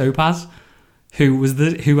House as Topaz, who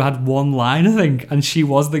had 1 line, I think, and she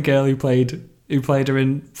was the girl who played her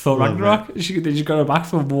in Thor Ragnarok. She got her back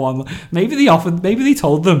for 1. Maybe they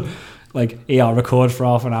told them, like, I'll record for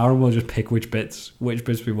half an hour and we'll just pick which bits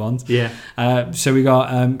we want. Yeah. So we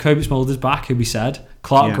got Cobus Mulders back, who we said.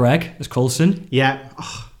 Clark Gregg as Coulson. Yeah.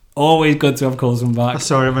 Always good to have Coulson back. I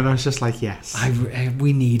saw him and I was just like, yes.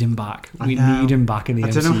 We need him back. We need him back in the MCU. I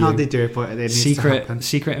don't know how they do it, but it needs to happen.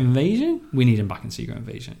 Secret Invasion? We need him back in Secret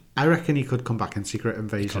Invasion. I reckon he could come back in Secret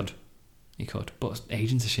Invasion. He could. But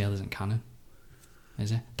Agents of S.H.I.E.L.D. isn't canon,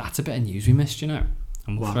 is it? That's a bit of news we missed, And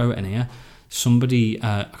we'll throw it in here. Somebody,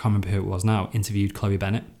 I can't remember who it was now, interviewed Chloe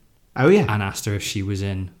Bennett. Oh, yeah. And asked her if she was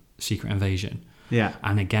in Secret Invasion. Yeah.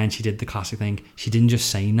 And again, she did the classic thing. She didn't just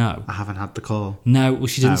say no. I haven't had the call. No, well,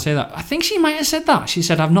 she didn't say that. I think she might have said that. She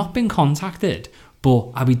said, I've not been contacted,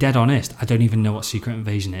 but I'll be dead honest. I don't even know what Secret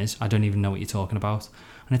Invasion is. I don't even know what you're talking about.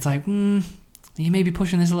 And it's like, you may be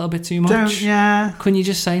pushing this a little bit too much. Yeah. Couldn't you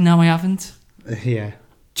just say, no, I haven't? Yeah.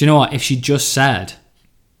 Do you know what? If she just said,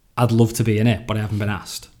 I'd love to be in it, but I haven't been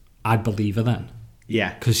asked, I'd believe her then.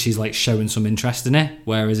 Yeah. Because she's like showing some interest in it,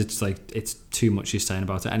 whereas it's like, it's too much she's saying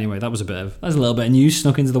about it. Anyway, that's a little bit of news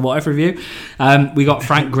snuck into the What If review. We got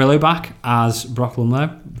Frank Grillo back as Brock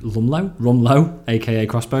Rumlow, aka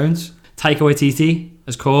Crossbones. Taika Waititi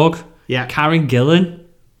as Korg. Yeah. Karen Gillan.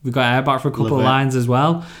 We got her back for a couple of lines as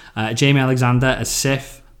well. Jamie Alexander as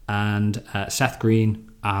Sif, and Seth Green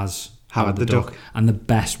as Howard the Duck. And the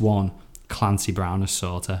best one, Clancy Brown as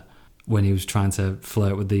Sorter, when he was trying to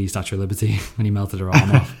flirt with the Statue of Liberty when he melted her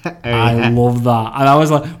arm off. I love that. And I was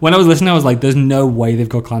like, when I was listening, I was like, there's no way they've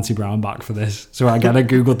got Clancy Brown back for this. So I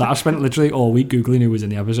googled that. I spent literally all week googling who was in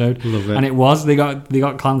the episode. Love it. And it was, they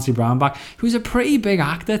got Clancy Brown back, who was a pretty big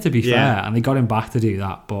actor, to be fair, and they got him back to do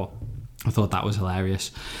that. But I thought that was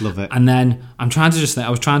hilarious. Love it. And then I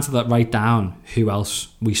was trying to write down who else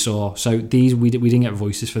we saw. So these, we didn't get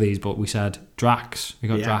voices for these, but we said Drax. We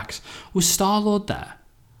got Drax. Was Star-Lord there?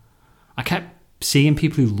 I kept seeing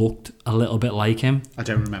people who looked a little bit like him. I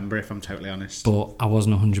don't remember, if I'm totally honest. But I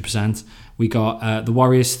wasn't 100%. We got the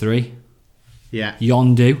Warriors 3. Yeah.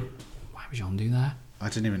 Yondu. Why was Yondu there? I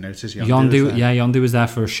didn't even notice Yondu. Yondu was there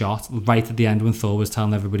for a shot right at the end when Thor was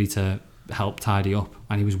telling everybody to help tidy up,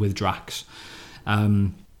 and he was with Drax.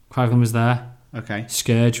 Kraglin was there. Okay.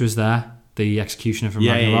 Scourge was there, the executioner from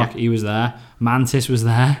Ragnarok. He was there. Mantis was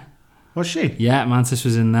there. Was she? Yeah, Mantis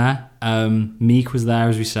was in there. Meek was there,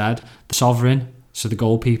 as we said. The Sovereign, so the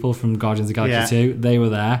gold people from Guardians of the Galaxy 2, they were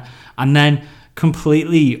there. And then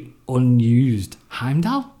completely unused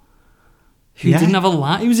Heimdall, who didn't have a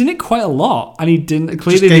line. He was in it quite a lot, and he didn't.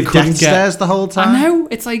 Clearly, just gave death stares the whole time. I know.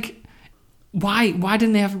 It's like, why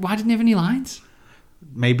didn't they have any lines?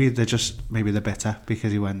 Maybe they're bitter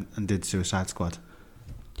because he went and did Suicide Squad.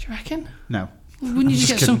 Do you reckon? No. Wouldn't you just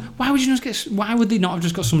get some? Why would you just get? Why would they not have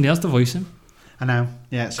just got somebody else to voice him? I know.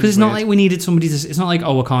 Yeah. Because it's not like we needed somebody to. It's not like,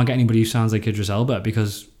 I can't get anybody who sounds like Idris Elba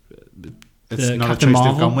because it's not Captain a choice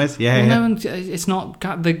Marvel. they've gone with. Yeah. No, and it's not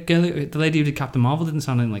the lady who did Captain Marvel didn't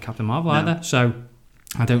sound like Captain Marvel either. So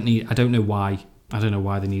I don't know why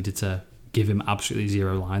they needed to give him absolutely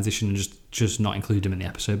zero lines. They shouldn't just not include him in the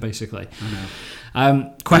episode, basically. I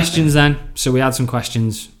know. Questions then. So we had some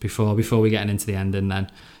questions before we get into the ending then.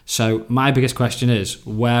 So my biggest question is,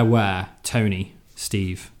 where were Tony,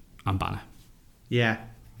 Steve, and Banner? Yeah.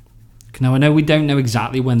 Now I know we don't know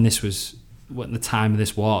exactly when the time of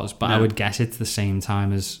this was, but I would guess it's the same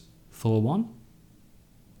time as Thor 1.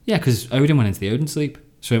 Yeah, because Odin went into the Odin sleep,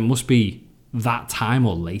 so it must be that time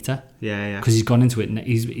or later. Yeah. Because he's gone into it.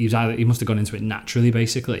 He must have gone into it naturally,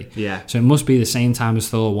 basically. Yeah. So it must be the same time as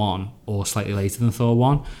Thor 1 or slightly later than Thor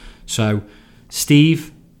 1. So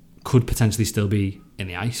Steve could potentially still be in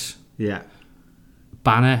the ice. Yeah.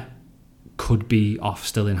 Banner could be off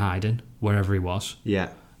still in hiding wherever he was. Yeah.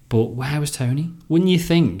 But where was Tony? Wouldn't you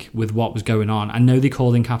think, with what was going on, I know they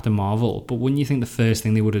called in Captain Marvel, but wouldn't you think the first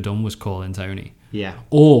thing they would have done was call in Tony? Yeah.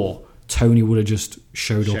 Or Tony would have just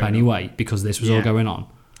showed up anyway because this was all going on.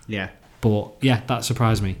 Yeah. But yeah, that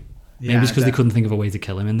surprised me. Maybe Yeah, it's because they couldn't think of a way to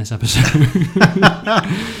kill him in this episode.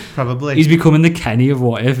 Probably. He's becoming the Kenny of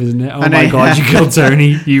What If, isn't it? Oh my God, you killed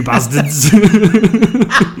Tony, you bastards.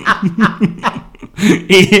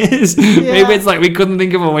 He is. Yeah. Maybe it's like we couldn't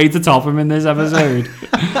think of a way to top him in this episode.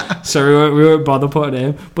 So we weren't bother putting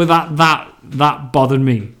him. But that bothered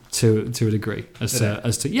me to a degree. As to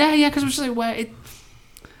because I was just like,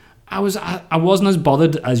 I wasn't as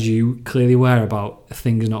bothered as you clearly were about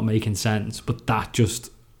things not making sense, but that just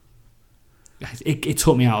it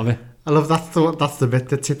took me out of it. I love that's the bit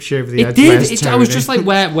that tips you over the edge. It did. I was just like,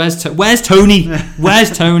 where's Tony?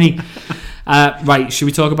 Where's Tony? Right, should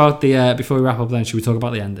we talk about the before we wrap up then, should we talk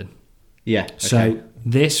about the ending? Yeah. Okay. So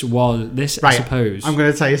this right, I suppose. I'm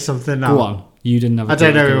going to tell you something now. Go on. You didn't have I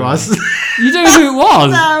don't know who it was. You don't know who it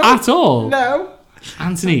was? No. At all? No.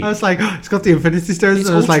 Anthony. I was like, it's got the Infinity Stones. It's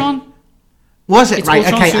and I was Ultron. Like, was it? It's right,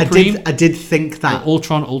 Ultron okay, Supreme. I did think that. Or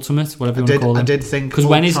Ultron Ultimate, whatever you want to call it. I did think because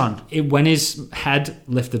Ultron. when his head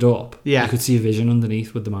lifted up, you could see a vision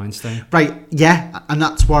underneath with the Mind Stone. Right, yeah, and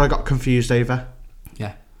that's what I got confused over.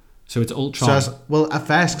 Yeah. So it's Ultron. So at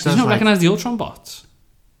first... Did you not recognise the Ultron bots?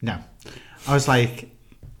 No. I was like...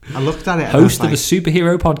 I looked at it and Host of a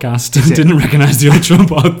superhero podcast didn't recognise the Ultron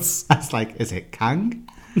bots. I was like, is it Kang?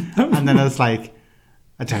 And then I was like,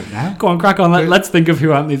 I don't know. Go on, crack on. Let's think of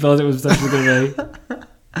who Anthony thought it was potentially going to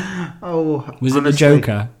be. Was it the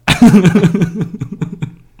Joker?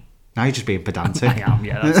 Now you're just being pedantic. I am,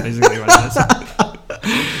 yeah, that's basically what it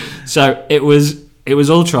is. So it was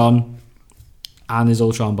Ultron and his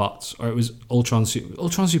Ultron bots, or it was Ultron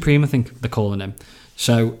Supreme, I think they're calling him.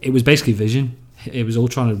 So it was basically Vision. It was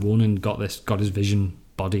Ultron had won and got his vision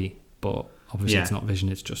body, but obviously it's not Vision.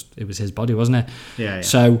 It was his body, wasn't it? Yeah.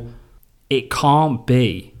 So it can't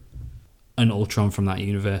be an Ultron from that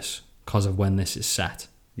universe because of when this is set.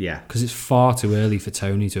 Yeah. Because it's far too early for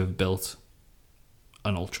Tony to have built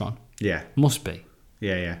an Ultron. Yeah. Must be.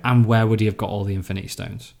 Yeah. And where would he have got all the Infinity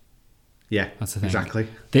Stones? Yeah. That's the thing. Exactly.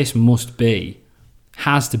 This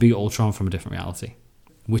has to be Ultron from a different reality,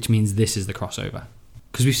 which means this is the crossover.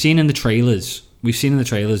 Because we've seen in the trailers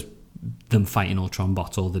them fighting Ultron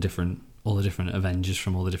bots, all the different Avengers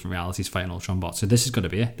from all the different realities fighting Ultron bots. So this is going to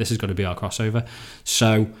be it. This is going to be our crossover.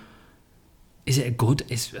 So is it a good?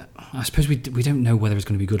 I suppose we don't know whether it's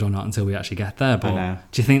going to be good or not until we actually get there. But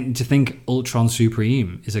do you think Ultron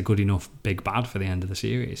Supreme is a good enough big bad for the end of the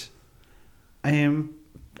series?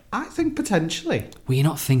 I think potentially. Were you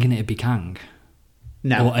not thinking it'd be Kang?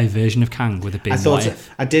 No. Or a version of Kang with a big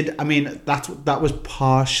I did. I mean, that was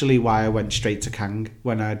partially why I went straight to Kang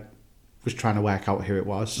when I was trying to work out who it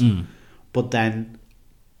was. But then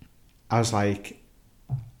I was like,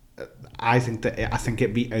 I think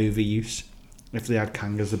it'd be overuse if they had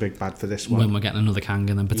Kang as the big bad for this one. When we're getting another Kang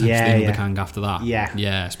and then potentially another Kang after that. Yeah.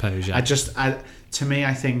 Yeah, I suppose, yeah. To me,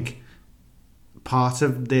 I think part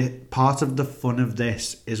of the fun of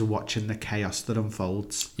this is watching the chaos that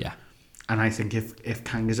unfolds. Yeah. And I think if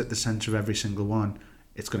Kang is at the centre of every single one,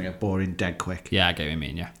 it's going to get boring dead quick. Yeah, I get what you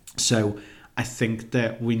mean, yeah. So I think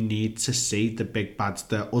that we need to see the big bads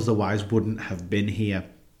that otherwise wouldn't have been here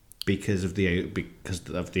because of the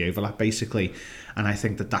overlap, basically. And I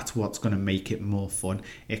think that that's what's going to make it more fun.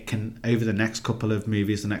 It can, over the next couple of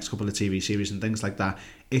movies, the next couple of TV series and things like that,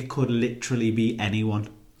 it could literally be anyone.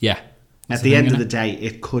 Yeah. At the end of the day,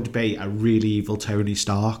 it could be a really evil Tony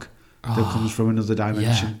Stark that comes from another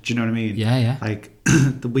dimension. Yeah. Do you know what I mean? Yeah. Like,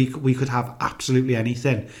 we could have absolutely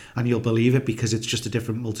anything and you'll believe it because it's just a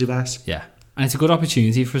different multiverse. Yeah. And it's a good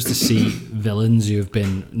opportunity for us to see villains who have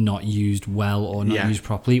been not used well or not used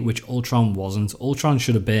properly, which Ultron wasn't. Ultron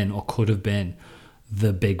should have been or could have been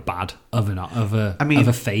the big bad of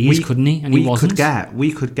a phase, couldn't he? And he wasn't.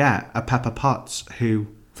 We could get a Pepper Potts who...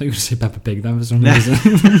 I thought you were going to say Peppa Pig then for some reason.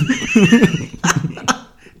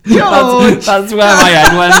 That's where my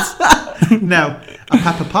head went. No, a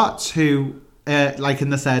Pepper Potts who, like in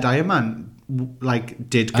the third Iron Man, like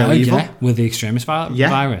did go evil. Yeah, with the extremist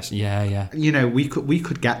virus. Yeah. You know, we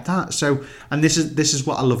could get that. So, and this is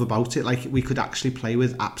what I love about it. Like, we could actually play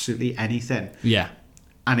with absolutely anything. Yeah.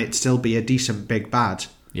 And it'd still be a decent big bad.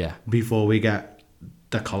 Yeah. Before we get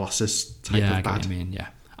the Colossus type of bad. I get what you mean, yeah.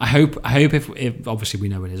 I hope if obviously we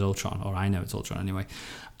know it is Ultron, or I know it's Ultron anyway.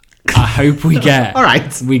 I hope we get all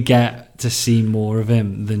right. We get to see more of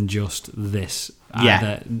him than just this.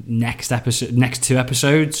 Either next two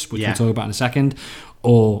episodes, which we'll talk about in a second,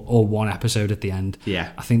 or one episode at the end.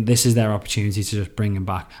 Yeah. I think this is their opportunity to just bring him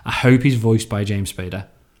back. I hope he's voiced by James Spader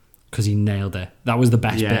because he nailed it. That was the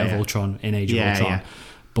best bit of Ultron in Age of Ultron. Yeah.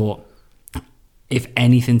 But if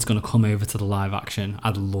anything's going to come over to the live action,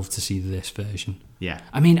 I'd love to see this version. Yeah.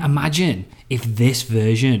 I mean, imagine if this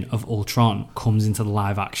version of Ultron comes into the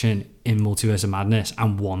live action in Multiverse of Madness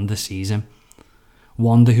and Wanda sees him.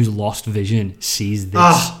 Wanda, who's lost Vision, sees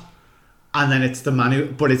this. And then it's the man who...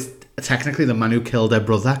 But it's technically the man who killed her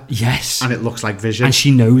brother. Yes. And it looks like Vision. And she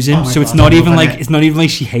knows him. So it's not even like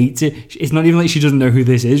she hates it. It's not even like she doesn't know who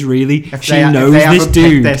this is, really. She knows this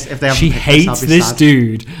dude. She hates this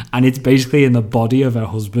dude. And it's basically in the body of her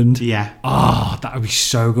husband. Yeah. Oh, that would be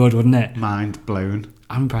so good, wouldn't it? Mind blown.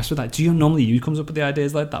 I'm impressed with that. Do you normally you comes up with the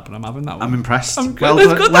ideas like that? But I'm having that one. I'm impressed.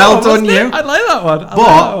 Well done, you. I like that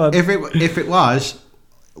one. But if it was,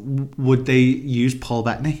 would they use Paul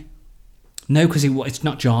Bettany? No, because it's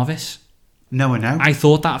not Jarvis. No, I know. I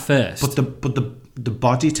thought that first. But the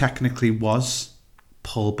body technically was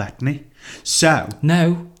Paul Bettany. So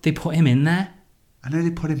no, they put him in there. I know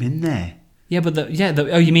they put him in there. Yeah, but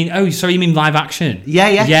you mean live action? Yeah.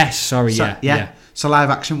 Yes, sorry, yeah. So live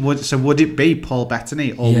action would it be Paul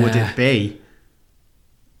Bettany or would it be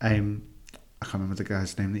I can't remember the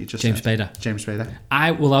guy's name that you just said. James Spader.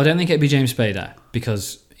 I don't think it'd be James Spader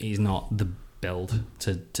because he's not the build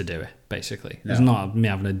to do it, basically. No. It's not me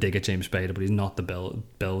having a dig at James Spader, but he's not the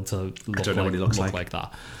build to look like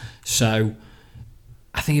that. So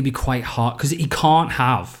I think it'd be quite hard because he can't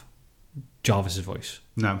have Jarvis's voice.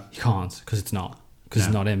 No. He can't because it's not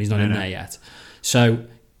him. He's not in there yet. So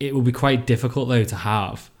it will be quite difficult though to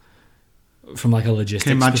have from like a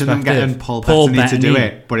logistics perspective. Can you imagine them getting Paul Bettany to do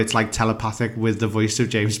it, but it's like telepathic with the voice of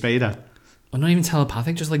James Spader? Or not even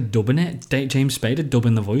telepathic, just like dubbing it. James Spader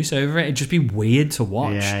dubbing the voice over it. It'd just be weird to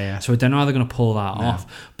watch. Yeah. So I don't know how they're going to pull that off.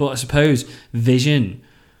 But I suppose Vision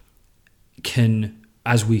can,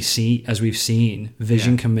 as we've seen,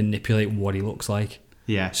 Vision can manipulate what he looks like.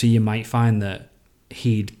 Yeah. So you might find that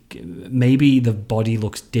maybe the body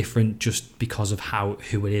looks different just because of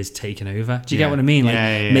who it is taking over. Do you get what I mean? Like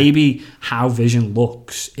maybe how Vision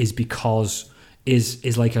looks is because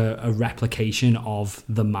is like a replication of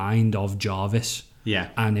the mind of Jarvis. Yeah.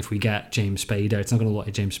 And if we get James Spader, it's not going to look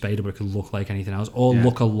like James Spader, but it could look like anything else, or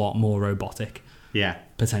look a lot more robotic. Yeah.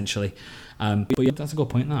 Potentially. But yeah, that's a good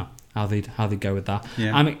point now. How they go with that.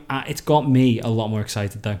 Yeah. I mean, it's got me a lot more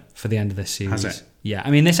excited though for the end of this series. Has it? Yeah.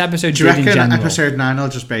 I mean, this episode. Do you reckon episode 9 will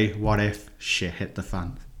just be what if shit hit the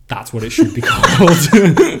fan? That's what it should be called.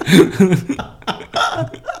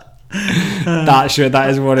 That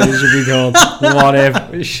is what it should be called. What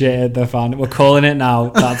if shit hit the fan? We're calling it now.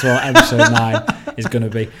 That's what episode 9 is going to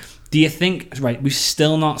be. Do you think? Right, we've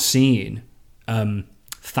still not seen Thanos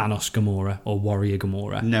Gamora or Warrior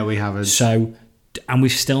Gamora. No, we haven't. So, and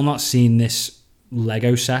we've still not seen this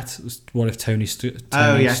Lego set. What if Tony Stark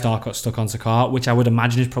got stuck on Sakaar, which I would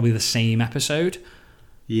imagine is probably the same episode.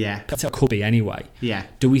 Yeah, it could be anyway. Yeah.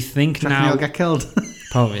 Do we think now he'll get killed?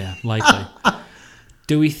 Probably, yeah, likely.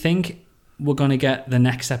 Do we think we're going to get the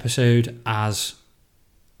next episode as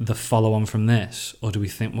the follow-on from this, or do we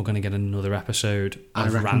think we're going to get another episode of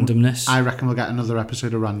randomness? I reckon we'll get another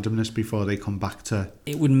episode of randomness before they come back to.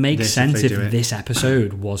 It would make sense if this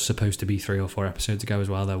episode was supposed to be 3 or 4 episodes ago as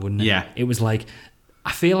well, though, wouldn't it? Yeah. It was like,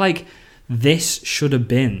 I feel like this should have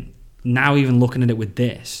been, now even looking at it with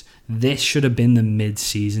this should have been the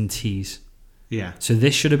mid-season tease. Yeah. So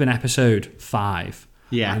this should have been episode 5.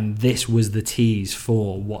 Yeah. And this was the tease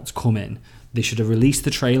for what's coming. They should have released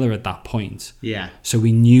the trailer at that point. Yeah. So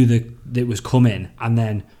we knew that it was coming, and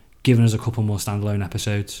then given us a couple more standalone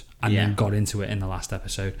episodes, and then got into it in the last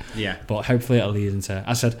episode. Yeah. But hopefully it'll lead into,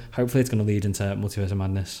 hopefully it's going to lead into Multiverse of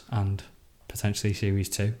Madness and potentially Series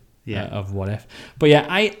 2 of What If. But yeah,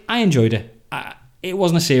 I enjoyed it. It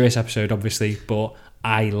wasn't a serious episode, obviously, but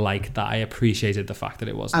I liked that. I appreciated the fact that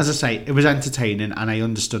it wasn't. As I say, it was entertaining, and I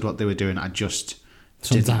understood what they were doing. I just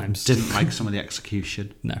sometimes didn't like some of the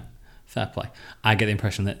execution. No. Fair play. I get the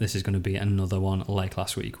impression that this is going to be another one like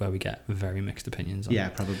last week where we get very mixed opinions on. Yeah,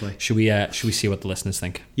 probably. Should we see what the listeners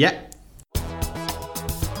think? Yeah.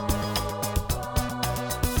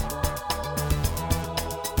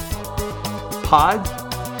 Pod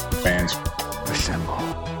fans assemble.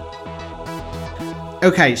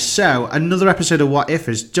 Okay, so another episode of What If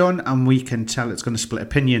is done, and we can tell it's going to split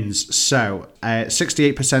opinions. So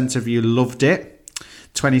 68% of you loved it.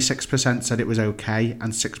 26% said it was okay,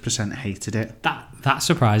 and 6% hated it. That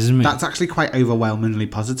surprises me. That's actually quite overwhelmingly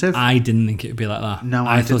positive. I didn't think it would be like that. No,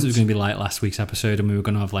 I thought it was going to be like last week's episode, and we were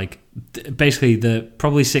going to have like basically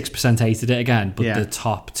probably 6% hated it again, but the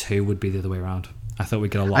top 2 would be the other way around. I thought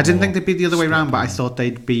we'd get a lot. I didn't think they'd be the other way around, but I thought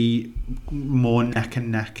they'd be more neck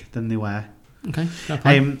and neck than they were. Okay.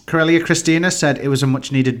 Corellia Christina said it was a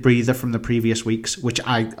much needed breather from the previous weeks, which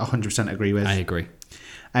I 100% agree with. I agree.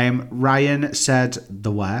 Ryan said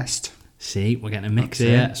the worst. See, we're getting a mix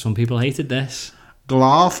here. Some people hated this.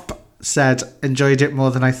 Glorp said enjoyed it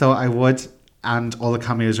more than I thought I would, and all the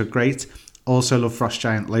cameos were great. Also love Frost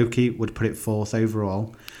Giant Loki, would put it 4th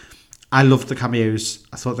overall. I loved the cameos.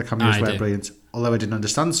 I thought the cameos were brilliant. Although I didn't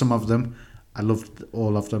understand some of them, I loved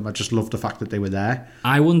all of them. I just loved the fact that they were there.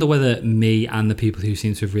 I wonder whether me and the people who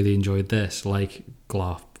seem to have really enjoyed this, like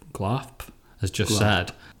Glorp has just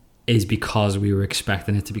said, is because we were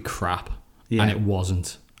expecting it to be crap, and it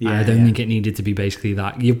wasn't. I don't think it needed to be basically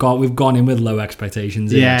that. We've gone in with low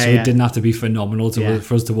expectations, so it didn't have to be phenomenal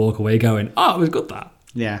for us to walk away going, oh, it was good that.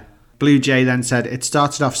 Yeah. Blue Jay then said, it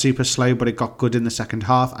started off super slow, but it got good in the second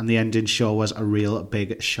half, and the ending sure was a real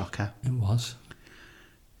big shocker. It was.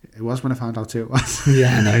 It was when I found out who it was.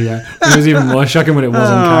 It was even more shocking when it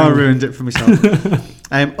wasn't. I ruined it for myself.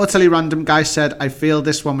 Utterly Random Guy said, I feel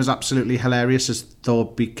this one was absolutely hilarious as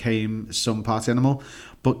Thor became some party animal,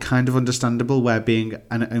 but kind of understandable where being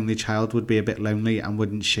an only child would be a bit lonely and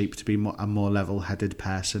wouldn't shape to be a more level-headed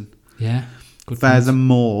person. Yeah. Good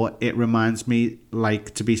Furthermore, it reminds me,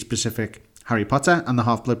 like, to be specific, Harry Potter and the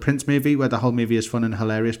Half-Blood Prince movie, where the whole movie is fun and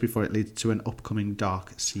hilarious before it leads to an upcoming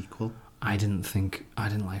dark sequel. I didn't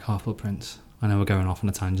like Half-Blood Prince. I know we're going off on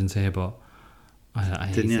a tangent here, but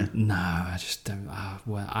I didn't you? No, I just don't.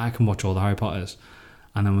 I can watch all the Harry Potters,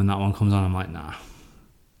 and then when that one comes on, I'm like, nah.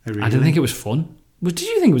 I didn't think it was fun. Did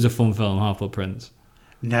you think it was a fun film, Half-Blood Prince?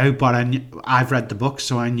 No, but I've read the book,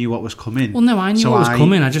 so I knew what was coming. Well, no, I knew what was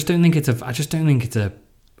coming. I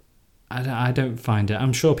don't find it.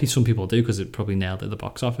 I'm sure some people do because it probably nailed it at the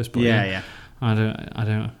box office. But I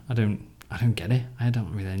don't get it. I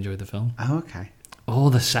don't really enjoy the film. Oh, okay.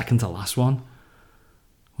 Oh, the second to last one,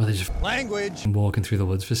 where they're just walking through the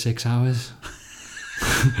woods for 6 hours.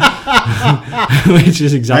 Which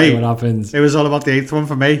is exactly what happens. It was all about the 8th one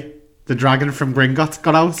for me. The dragon from Gringotts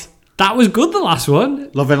got out. That was good, the last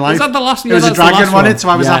one. Loving Life. Is that the last one? It was a dragon one, so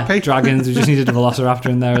I was happy. Dragons. We just needed a velociraptor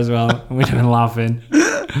in there as well. And we'd have been laughing.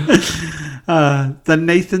 Then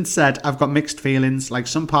Nathan said, I've got mixed feelings. Like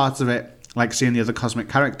some parts of it, like seeing the other cosmic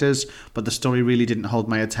characters, but the story really didn't hold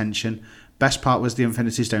my attention. Best part was the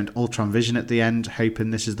Infinity Stone Ultron Vision at the end, hoping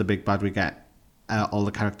this is the big bad we get all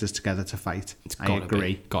the characters together to fight. I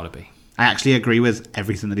agree. Gotta be. I actually agree with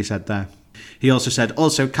everything that he said there. He also said,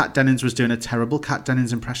 Kat Dennings was doing a terrible Kat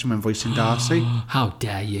Dennings impression when voicing Darcy. How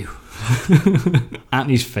dare you?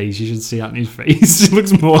 Anthony's face, you should see Anthony's face. He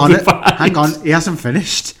looks mortified. Hang on, he hasn't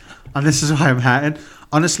finished. And this is why I'm hurting.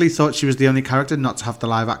 Honestly thought she was the only character not to have the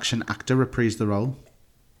live action actor reprise the role.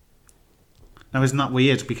 Now, isn't that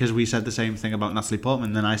weird? Because we said the same thing about Natalie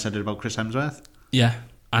Portman, then I said it about Chris Hemsworth. Yeah.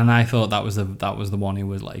 And I thought that was the one who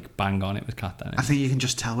was like bang on it with Kat Dennings. I think you can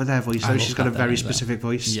just tell with her voice, though. She's got a very specific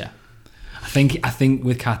voice. Yeah. I think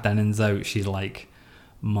with Kat Dennings, though, she's like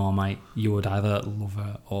Marmite. You would either love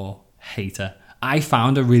her or hate her. I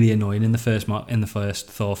found her really annoying in the first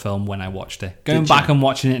Thor film when I watched it. Going back and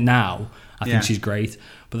watching it now, I think she's great.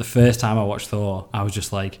 But the first time I watched Thor, I was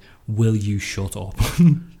just like, will you shut up?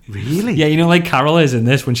 Really? Yeah, you know, like Carol is in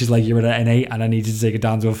this when she's like, you're at an 8 and I need you to take it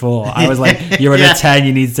down to a 4. I was like, you're at a 10,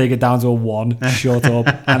 you need to take it down to a 1. Shut up.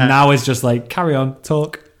 And now it's just like, carry on,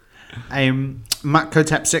 talk. Matt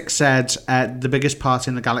Kotepsik said, the biggest part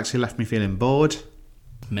in the galaxy left me feeling bored.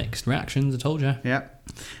 Mixed reactions, I told you.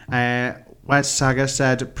 Yeah. Wes Saga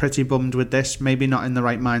said, pretty bummed with this. Maybe not in the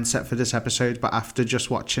right mindset for this episode, but after just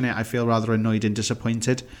watching it, I feel rather annoyed and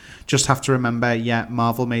disappointed. Just have to remember,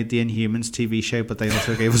 Marvel made the Inhumans TV show, but they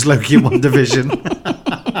also gave us Loki and WandaVision.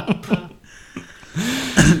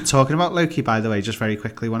 Talking about Loki, by the way, just very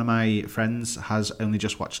quickly, one of my friends has only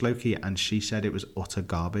just watched Loki, and she said it was utter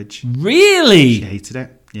garbage. Really? She hated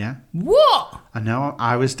it, yeah. What? I know,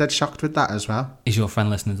 I was dead shocked with that as well. Is your friend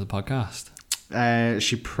listening to the podcast?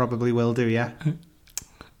 She probably will do, yeah.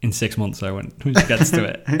 In 6 months, though, when she gets to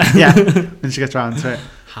it. Yeah, when she gets around to it.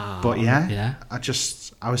 But yeah,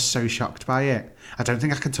 I was so shocked by it. I don't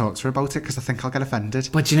think I can talk to her about it because I think I'll get offended.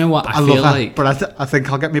 But you know what? I feel love her, like... But I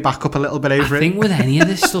think I'll get me back up a little bit over it. I think with any of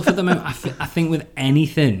this stuff at the moment, I think with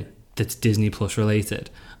anything that's Disney Plus related,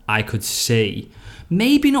 I could see,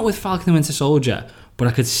 maybe not with Falcon and Winter Soldier, but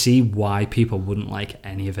I could see why people wouldn't like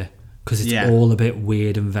any of it. Because it's all a bit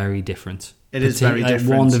weird and very different. It is very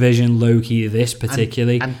different. WandaVision, Loki, this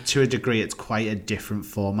particularly. And to a degree, it's quite a different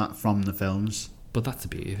format from the films. But that's the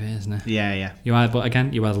beauty of it, isn't it? Yeah. You either love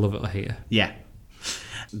it or hate it. Yeah.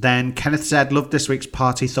 Then Kenneth said, loved this week's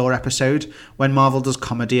Party Thor episode. When Marvel does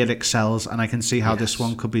comedy, it excels, and I can see how this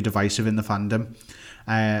one could be divisive in the fandom.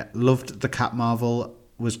 Loved the Cat Marvel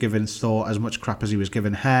was giving Thor as much crap as he was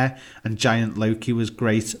giving her, and Giant Loki was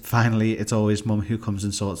great. Finally, it's always Mum who comes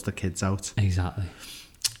and sorts the kids out. Exactly.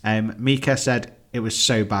 Mika said, it was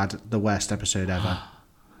so bad, the worst episode ever.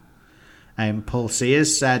 Paul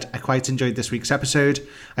Sears said, I quite enjoyed this week's episode.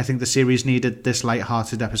 I think the series needed this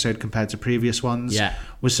light-hearted episode compared to previous ones. Yeah.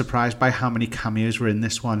 Was surprised by how many cameos were in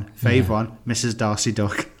this one. One, Mrs. Darcy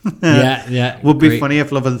Duck. Yeah. Would be funny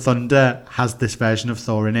if Love and Thunder has this version of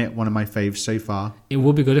Thor in it. One of my faves so far. It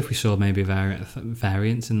would be good if we saw maybe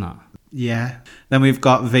variants in that. Yeah. Then we've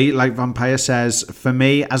got V, like Vampire says, for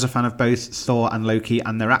me, as a fan of both Thor and Loki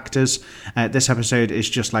and their actors, this episode is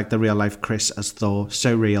just like the real life Chris as Thor,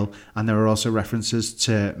 so real. And there are also references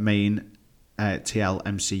to main TL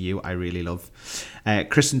MCU I really love.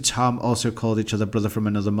 Chris and Tom also called each other brother from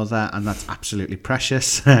another mother, and that's absolutely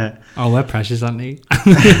precious. Oh, we're precious, aren't we?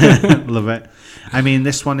 Love it. I mean,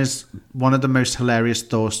 this one is one of the most hilarious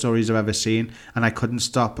Thor stories I've ever seen, and I couldn't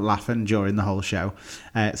stop laughing during the whole show.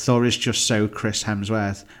 Thor is just so Chris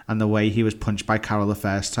Hemsworth, and the way he was punched by Carol the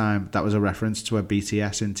first time, that was a reference to a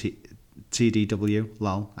BTS in TDW.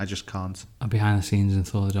 Lol, I just can't. I'm behind the scenes in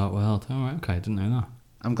Thor: The Dark World. Oh, right, okay, I didn't know that.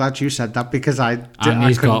 I'm glad you said that because and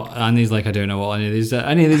he's like, I don't know what any of these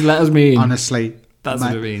letters mean. Honestly, that's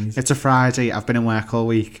what it means. It's a Friday. I've been in work all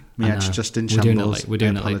week. It's just in shambles. We're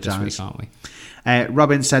doing it late this week, aren't we?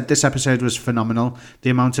 Robin said this episode was phenomenal.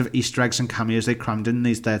 The amount of Easter eggs and cameos they crammed in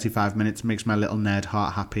these 35 minutes makes my little nerd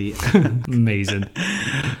heart happy. Amazing.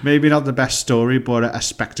 Maybe not the best story, but a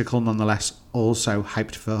spectacle nonetheless. Also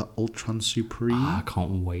hyped for Ultron Supreme. I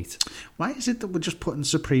can't wait. Why is it that we're just putting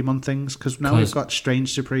Supreme on things? Because now we've got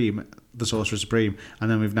Strange Supreme, the Sorcerer Supreme,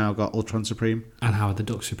 and then we've now got Ultron Supreme. And Howard the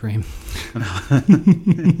Duck Supreme.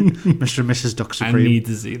 Mr. and Mrs. Duck Supreme. I need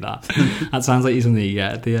to see that. That sounds like something you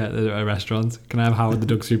get at the restaurant. Can I have Howard the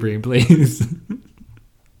Duck Supreme, please?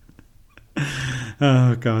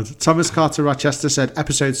 Oh, God. Thomas Carter Rochester said,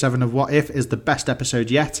 episode 7 of What If is the best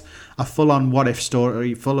episode yet. A full-on What If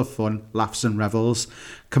story full of fun, laughs and revels,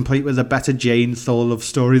 complete with a better Jane Thor love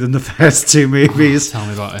story than the first 2 movies. Tell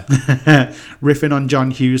me about it. Riffing on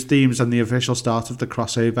John Hughes themes and the official start of the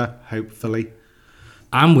crossover, hopefully.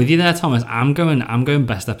 I'm with you there, Thomas. I'm going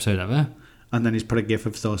best episode ever. And then he's put a gif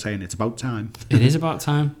of Thor saying it's about time. It is about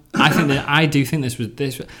time. I do think this was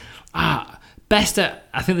best.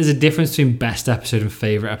 I think there's a difference between best episode and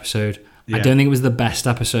favorite episode. Yeah. I don't think it was the best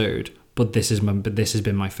episode, but this has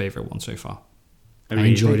been my favorite one so far. I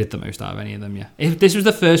enjoyed it the most out of any of them. Yeah, if this was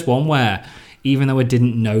the first one where, even though I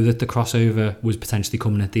didn't know that the crossover was potentially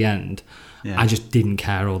coming at the end, I just didn't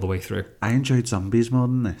care all the way through. I enjoyed zombies more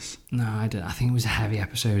than this. No, I did. I think it was a heavy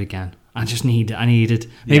episode again. I needed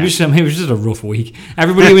maybe it was just a rough week.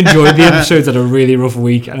 Everybody who enjoyed the episodes had a really rough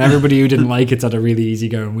week, and everybody who didn't like it had a really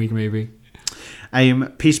easygoing week maybe.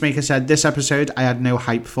 Peacemaker said, this episode I had no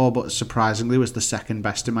hype for, but surprisingly was the second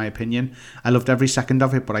best in my opinion. I loved every second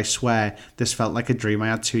of it, but I swear this felt like a dream I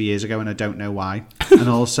had 2 years ago and I don't know why. And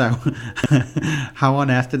also, how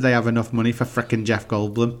on earth did they have enough money for frickin' Jeff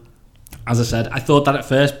Goldblum? As I said, I thought that at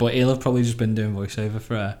first, but he'll have probably just been doing voiceover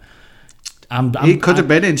for he could have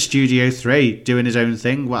been in Studio 3 doing his own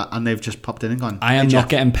thing, and they've just popped in and gone, I am not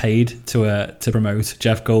getting paid to promote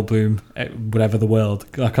Jeff Goldblum, whatever the world.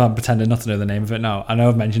 I can't pretend not to know the name of it now. I know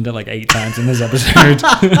I've mentioned it like 8 times in this episode.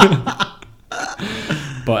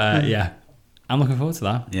 But yeah, I'm looking forward to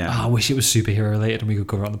that. Yeah. I wish it was superhero related and we could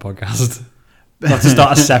cover it on the podcast. Not to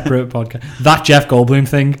start a separate podcast. That Jeff Goldblum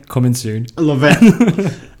thing coming soon. I love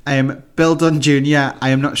it. Bill Dunn Jr. I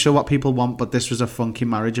am not sure what people want, but this was a funky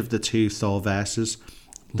marriage of the 2 Thor verses.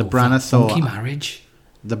 The Branagh Thor. Funky marriage?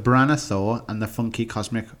 The Branagh Thor and the funky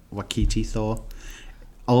cosmic Waititi Thor.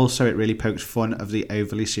 Also, it really poked fun of the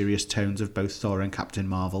overly serious tones of both Thor and Captain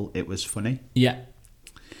Marvel. It was funny. Yeah.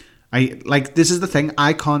 This is the thing.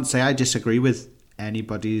 I can't say I disagree with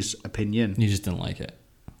anybody's opinion. You just didn't like it.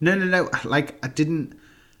 No. I didn't.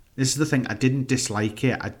 This is the thing. I didn't dislike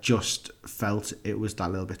it. I just felt it was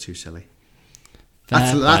that little bit too silly.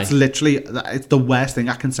 That's literally. It's the worst thing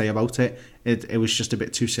I can say about it. It was just a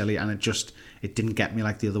bit too silly, and it didn't get me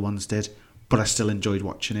like the other ones did. But I still enjoyed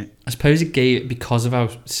watching it. I suppose it gave, because of how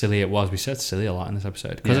silly it was. We said silly a lot in this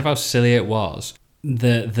episode. Because of how silly it was,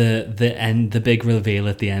 the end, the big reveal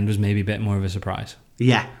at the end was maybe a bit more of a surprise.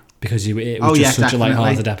 Yeah. Because it was just such definitely. A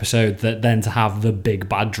light-hearted episode that then to have the big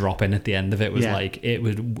bad drop in at the end of it was it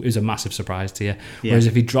was a massive surprise to you. Yeah. Whereas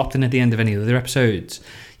if he dropped in at the end of any of the other episodes,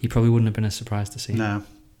 you probably wouldn't have been as surprised to see. No.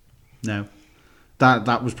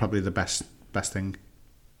 That was probably the best thing.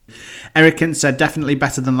 Erican said, definitely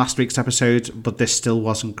better than last week's episode, but this still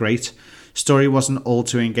wasn't great. Story wasn't all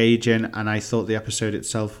too engaging, and I thought the episode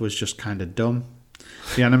itself was just kind of dumb.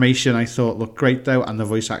 The animation I thought looked great though, and the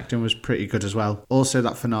voice acting was pretty good as well. Also,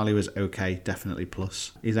 that finale was okay, definitely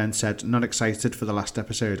plus. He then said, not excited for the last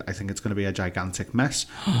episode. I think it's going to be a gigantic mess,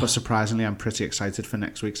 but surprisingly I'm pretty excited for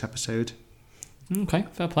next week's episode. Okay,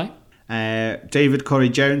 fair play. David Corey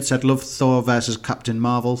Jones said, love Thor versus Captain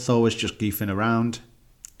Marvel. Thor was just goofing around.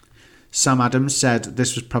 Sam Adams said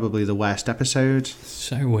this was probably the worst episode.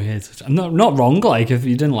 So weird. I'm not wrong. Like, if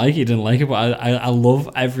you didn't like it, you didn't like it. But I love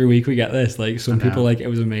every week we get this. Like, some people like it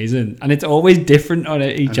was amazing, and it's always different on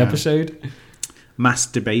each episode. Mass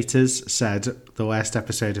Debaters said the worst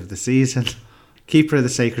episode of the season. Keeper of the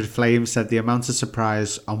Sacred Flame said the amount of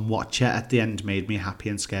surprise on Watcher at the end made me happy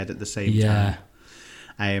and scared at the same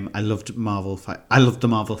time. I loved the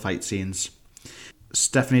Marvel fight scenes.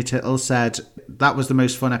 Stephanie Tittle said, that was the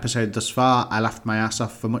most fun episode thus far. I laughed my ass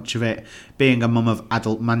off for much of it. Being a mum of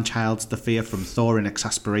adult man-childs, the fear from Thor and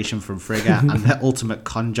exasperation from Frigga, and the ultimate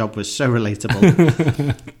con job was so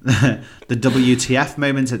relatable. The WTF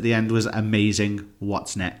moment at the end was amazing.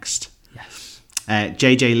 What's next? Yes.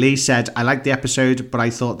 JJ Lee said, I liked the episode, but I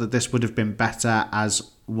thought that this would have been better as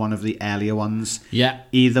one of the earlier ones. Yeah.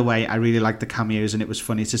 Either way, I really liked the cameos, and it was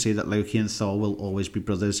funny to see that Loki and Thor will always be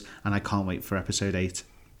brothers, and I can't wait for episode 8.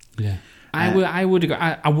 Yeah. I would agree.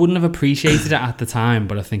 I wouldn't have appreciated it at the time,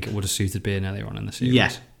 but I think it would have suited being earlier on in the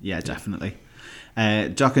series. Yeah, definitely.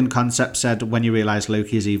 Doc and Concept said, when you realise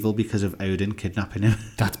Loki is evil because of Odin kidnapping him.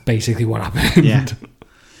 That's basically what happened. Yeah.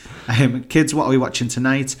 Kids, what are we watching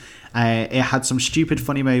tonight? It had some stupid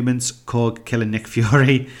funny moments. Korg killing Nick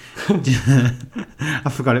Fury. I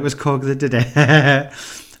forgot it was Korg that did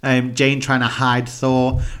it. Jane trying to hide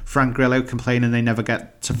Thor. Frank Grillo complaining they never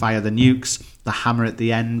get to fire the nukes. The hammer at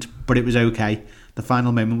the end, but it was okay. The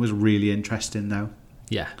final moment was really interesting though.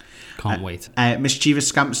 Yeah, can't wait. Mischievous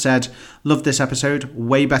Scamp said, loved this episode,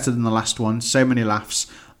 way better than the last one, so many laughs.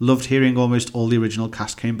 Loved hearing almost all the original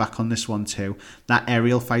cast came back on this one too. That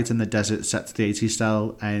aerial fight in the desert set to the 80s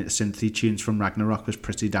style synthy tunes from Ragnarok was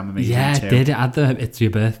pretty damn amazing too. It did. It had the It's Your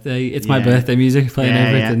Birthday. It's my birthday music playing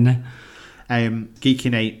over it, didn't it? Geeky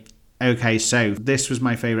Nate. Okay, so this was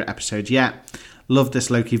my favourite episode yet. Loved this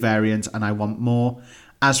Loki variant and I want more.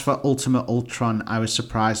 As for Ultimate Ultron, I was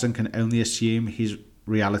surprised and can only assume he's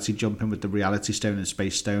reality jumping with the Reality Stone and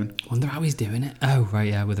Space Stone. Wonder how he's doing it. Oh, right,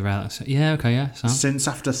 yeah, with the Reality. Yeah, okay, yeah. So. Since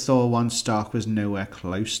after Thor 1, Stark was nowhere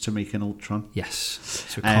close to making Ultron. Yes,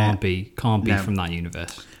 so it can't be from that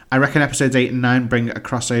universe. I reckon episodes 8 and 9 bring a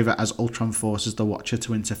crossover as Ultron forces the Watcher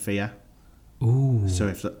to interfere. Ooh. So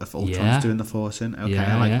if Ultron's doing the forcing, okay,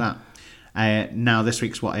 I like that. Now this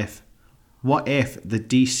week's What If. What if the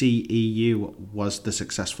DCEU was the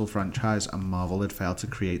successful franchise and Marvel had failed to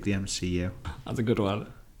create the MCU? That's a good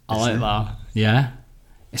one. I like that. Yeah.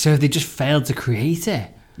 So if they just failed to create it?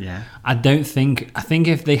 Yeah. I think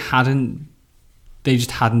if they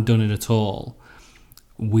just hadn't done it at all,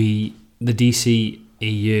 the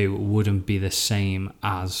DCEU wouldn't be the same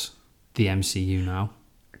as the MCU now.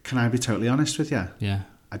 Can I be totally honest with you? Yeah.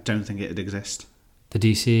 I don't think it'd exist. The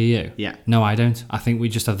DCEU? Yeah. No, I don't. I think we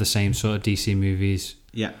just have the same sort of DC movies.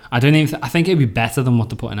 Yeah. I don't even. I think it'd be better than what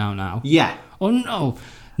they're putting out now. Yeah. Oh no,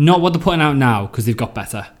 not what they're putting out now because they've got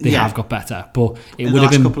better. They have got better, but it would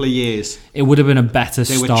have been a couple of years. It would have been a better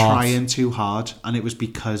start. They were trying too hard, and it was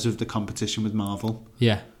because of the competition with Marvel.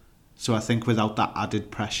 Yeah. So I think without that added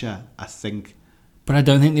pressure, But I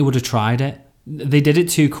don't think they would have tried it. They did it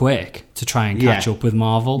too quick to try and catch up with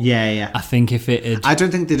Marvel. Yeah. I think if it had... I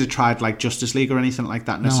don't think they'd have tried like Justice League or anything like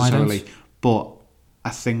that necessarily. No, I don't. But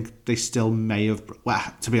I think they still may have... Well,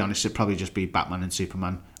 to be honest, it'd probably just be Batman and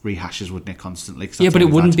Superman rehashes, wouldn't it, constantly? Yeah, but it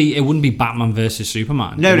wouldn't be Batman versus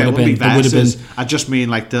Superman. No, it wouldn't be versus. I just mean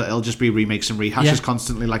like it'll just be remakes and rehashes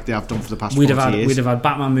constantly like they have done for the past 40 years. We'd have had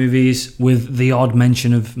Batman movies with the odd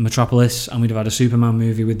mention of Metropolis, and we'd have had a Superman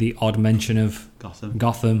movie with the odd mention of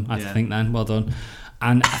Gotham, I think then. Well done.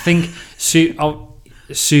 And I think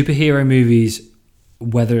superhero movies,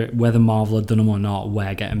 whether Marvel had done them or not,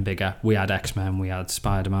 we're getting bigger. We had X-Men, we had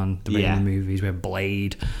Spider-Man, the regular movies, we had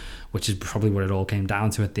Blade, which is probably what it all came down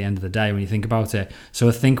to at the end of the day when you think about it. So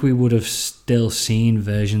I think we would have still seen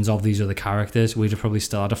versions of these other characters. We'd have probably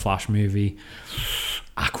still had a Flash movie.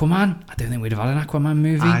 Aquaman? I don't think we'd have had an Aquaman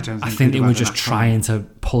movie. I think they were just trying to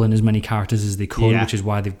pull in as many characters as they could, which is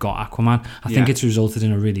why they've got Aquaman. I think it's resulted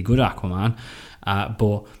in a really good Aquaman,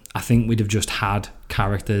 but I think we'd have just had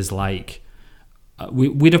characters like...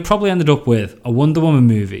 we'd have probably ended up with a Wonder Woman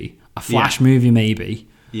movie, a Flash movie maybe,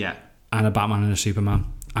 and a Batman and a Superman.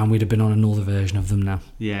 And we'd have been on another version of them now.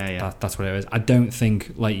 Yeah. That's what it is. I don't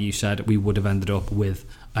think, like you said, we would have ended up with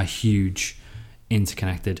a huge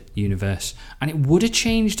interconnected universe. And it would have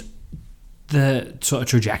changed the sort of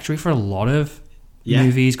trajectory for a lot of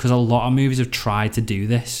movies, because a lot of movies have tried to do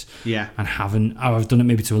this and haven't. I've done it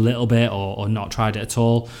maybe to a little bit or not tried it at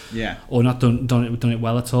all. Or not done it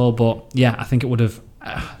well at all. But yeah, I think it would have...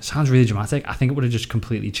 sounds really dramatic. I think it would have just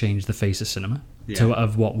completely changed the face of cinema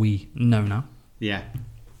of what we know now. Yeah.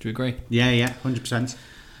 Do you agree? Yeah, 100%.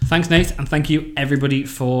 Thanks, Nate, and thank you everybody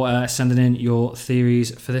for sending in your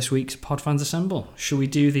theories for this week's Podfans Assemble. Should we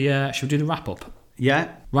do the wrap up? Yeah.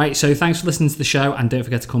 Right. So thanks for listening to the show, and don't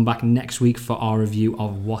forget to come back next week for our review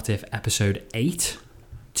of What If episode 8.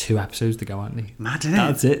 2 episodes to go, aren't they? Mad, isn't it?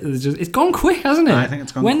 That's it. It's gone quick, hasn't it? I think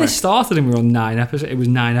it's gone when quick. This started and we were on 9 episodes, it was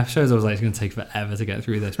 9 episodes. I was like, it's going to take forever to get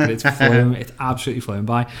through this, but it's flown. It's absolutely flown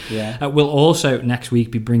by. Yeah. We'll also next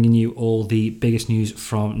week be bringing you all the biggest news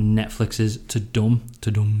from Netflix's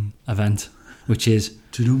Tudum event, which is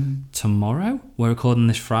tomorrow. We're recording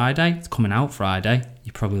this Friday. It's coming out Friday.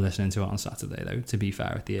 You're probably listening to it on Saturday, though, to be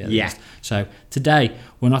fair, at the earliest. Yeah. So today,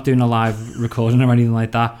 we're not doing a live recording or anything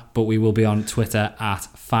like that, but we will be on Twitter at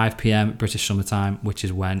 5 p.m. British summertime, which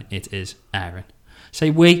is when it is airing. Say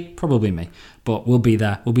we, probably me, but we'll be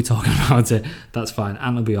there. We'll be talking about it. That's fine.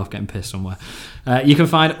 And we'll be off getting pissed somewhere. You can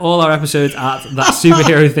find all our episodes at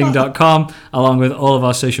thatsuperherothing.com, along with all of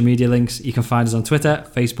our social media links. You can find us on Twitter,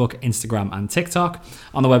 Facebook, Instagram, and TikTok.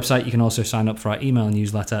 On the website, you can also sign up for our email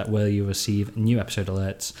newsletter, where you receive new episode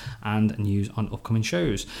alerts and news on upcoming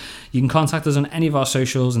shows. You can contact us on any of our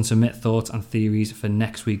socials and submit thoughts and theories for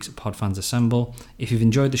next week's Podfans Assemble. If you've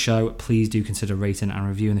enjoyed the show, please do consider rating and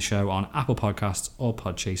reviewing the show on Apple Podcasts or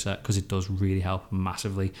Podchaser, because it does really really help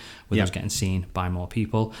massively with us getting seen by more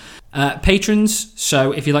people. Patrons,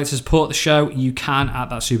 so if you'd like to support the show, you can at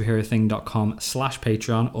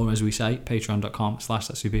thatsuperherothing.com/Patreon, or as we say,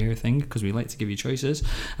 patreon.com/thatsuperherothing, because we like to give you choices.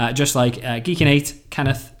 Just like Geeky8,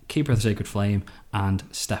 Kenneth, Keeper of the Sacred Flame, and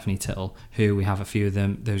Stephanie Tittle, who we have a few of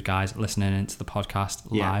those guys listening into the podcast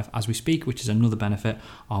live as we speak, which is another benefit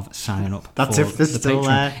of signing up. That's if they're still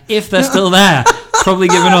there. If they're still there. Probably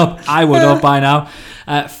given up. I would have by now.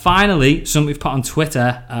 Finally, something we've put on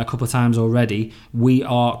Twitter a couple of times already. We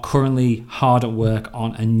are currently hard at work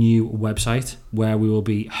on a new website where we will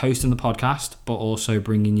be hosting the podcast, but also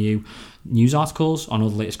bringing you news articles on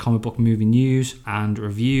all the latest comic book movie news and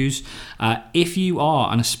reviews. If you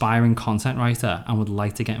are an aspiring content writer and would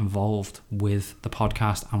like to get involved with the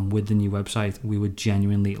podcast and with the new website, we would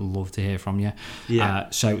genuinely love to hear from you.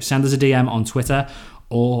 So send us a DM on Twitter,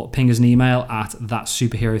 or ping us an email at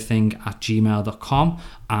thatsuperherothing@gmail.com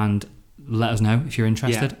and let us know if you're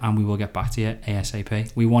interested, and we will get back to you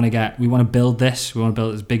ASAP. We want to build this. We want to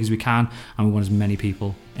build it as big as we can, and we want as many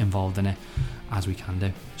people involved in it as we can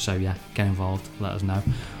do. So get involved. Let us know.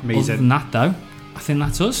 Amazing. Other than that, though, I think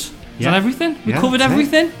that's us. Is that everything? We covered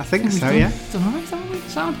everything? I think so, yeah. Done all right, haven't we?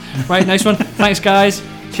 Sound. Right, nice one. Thanks, guys.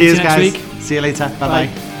 Cheers, See you next guys. week. See you later. Bye-bye.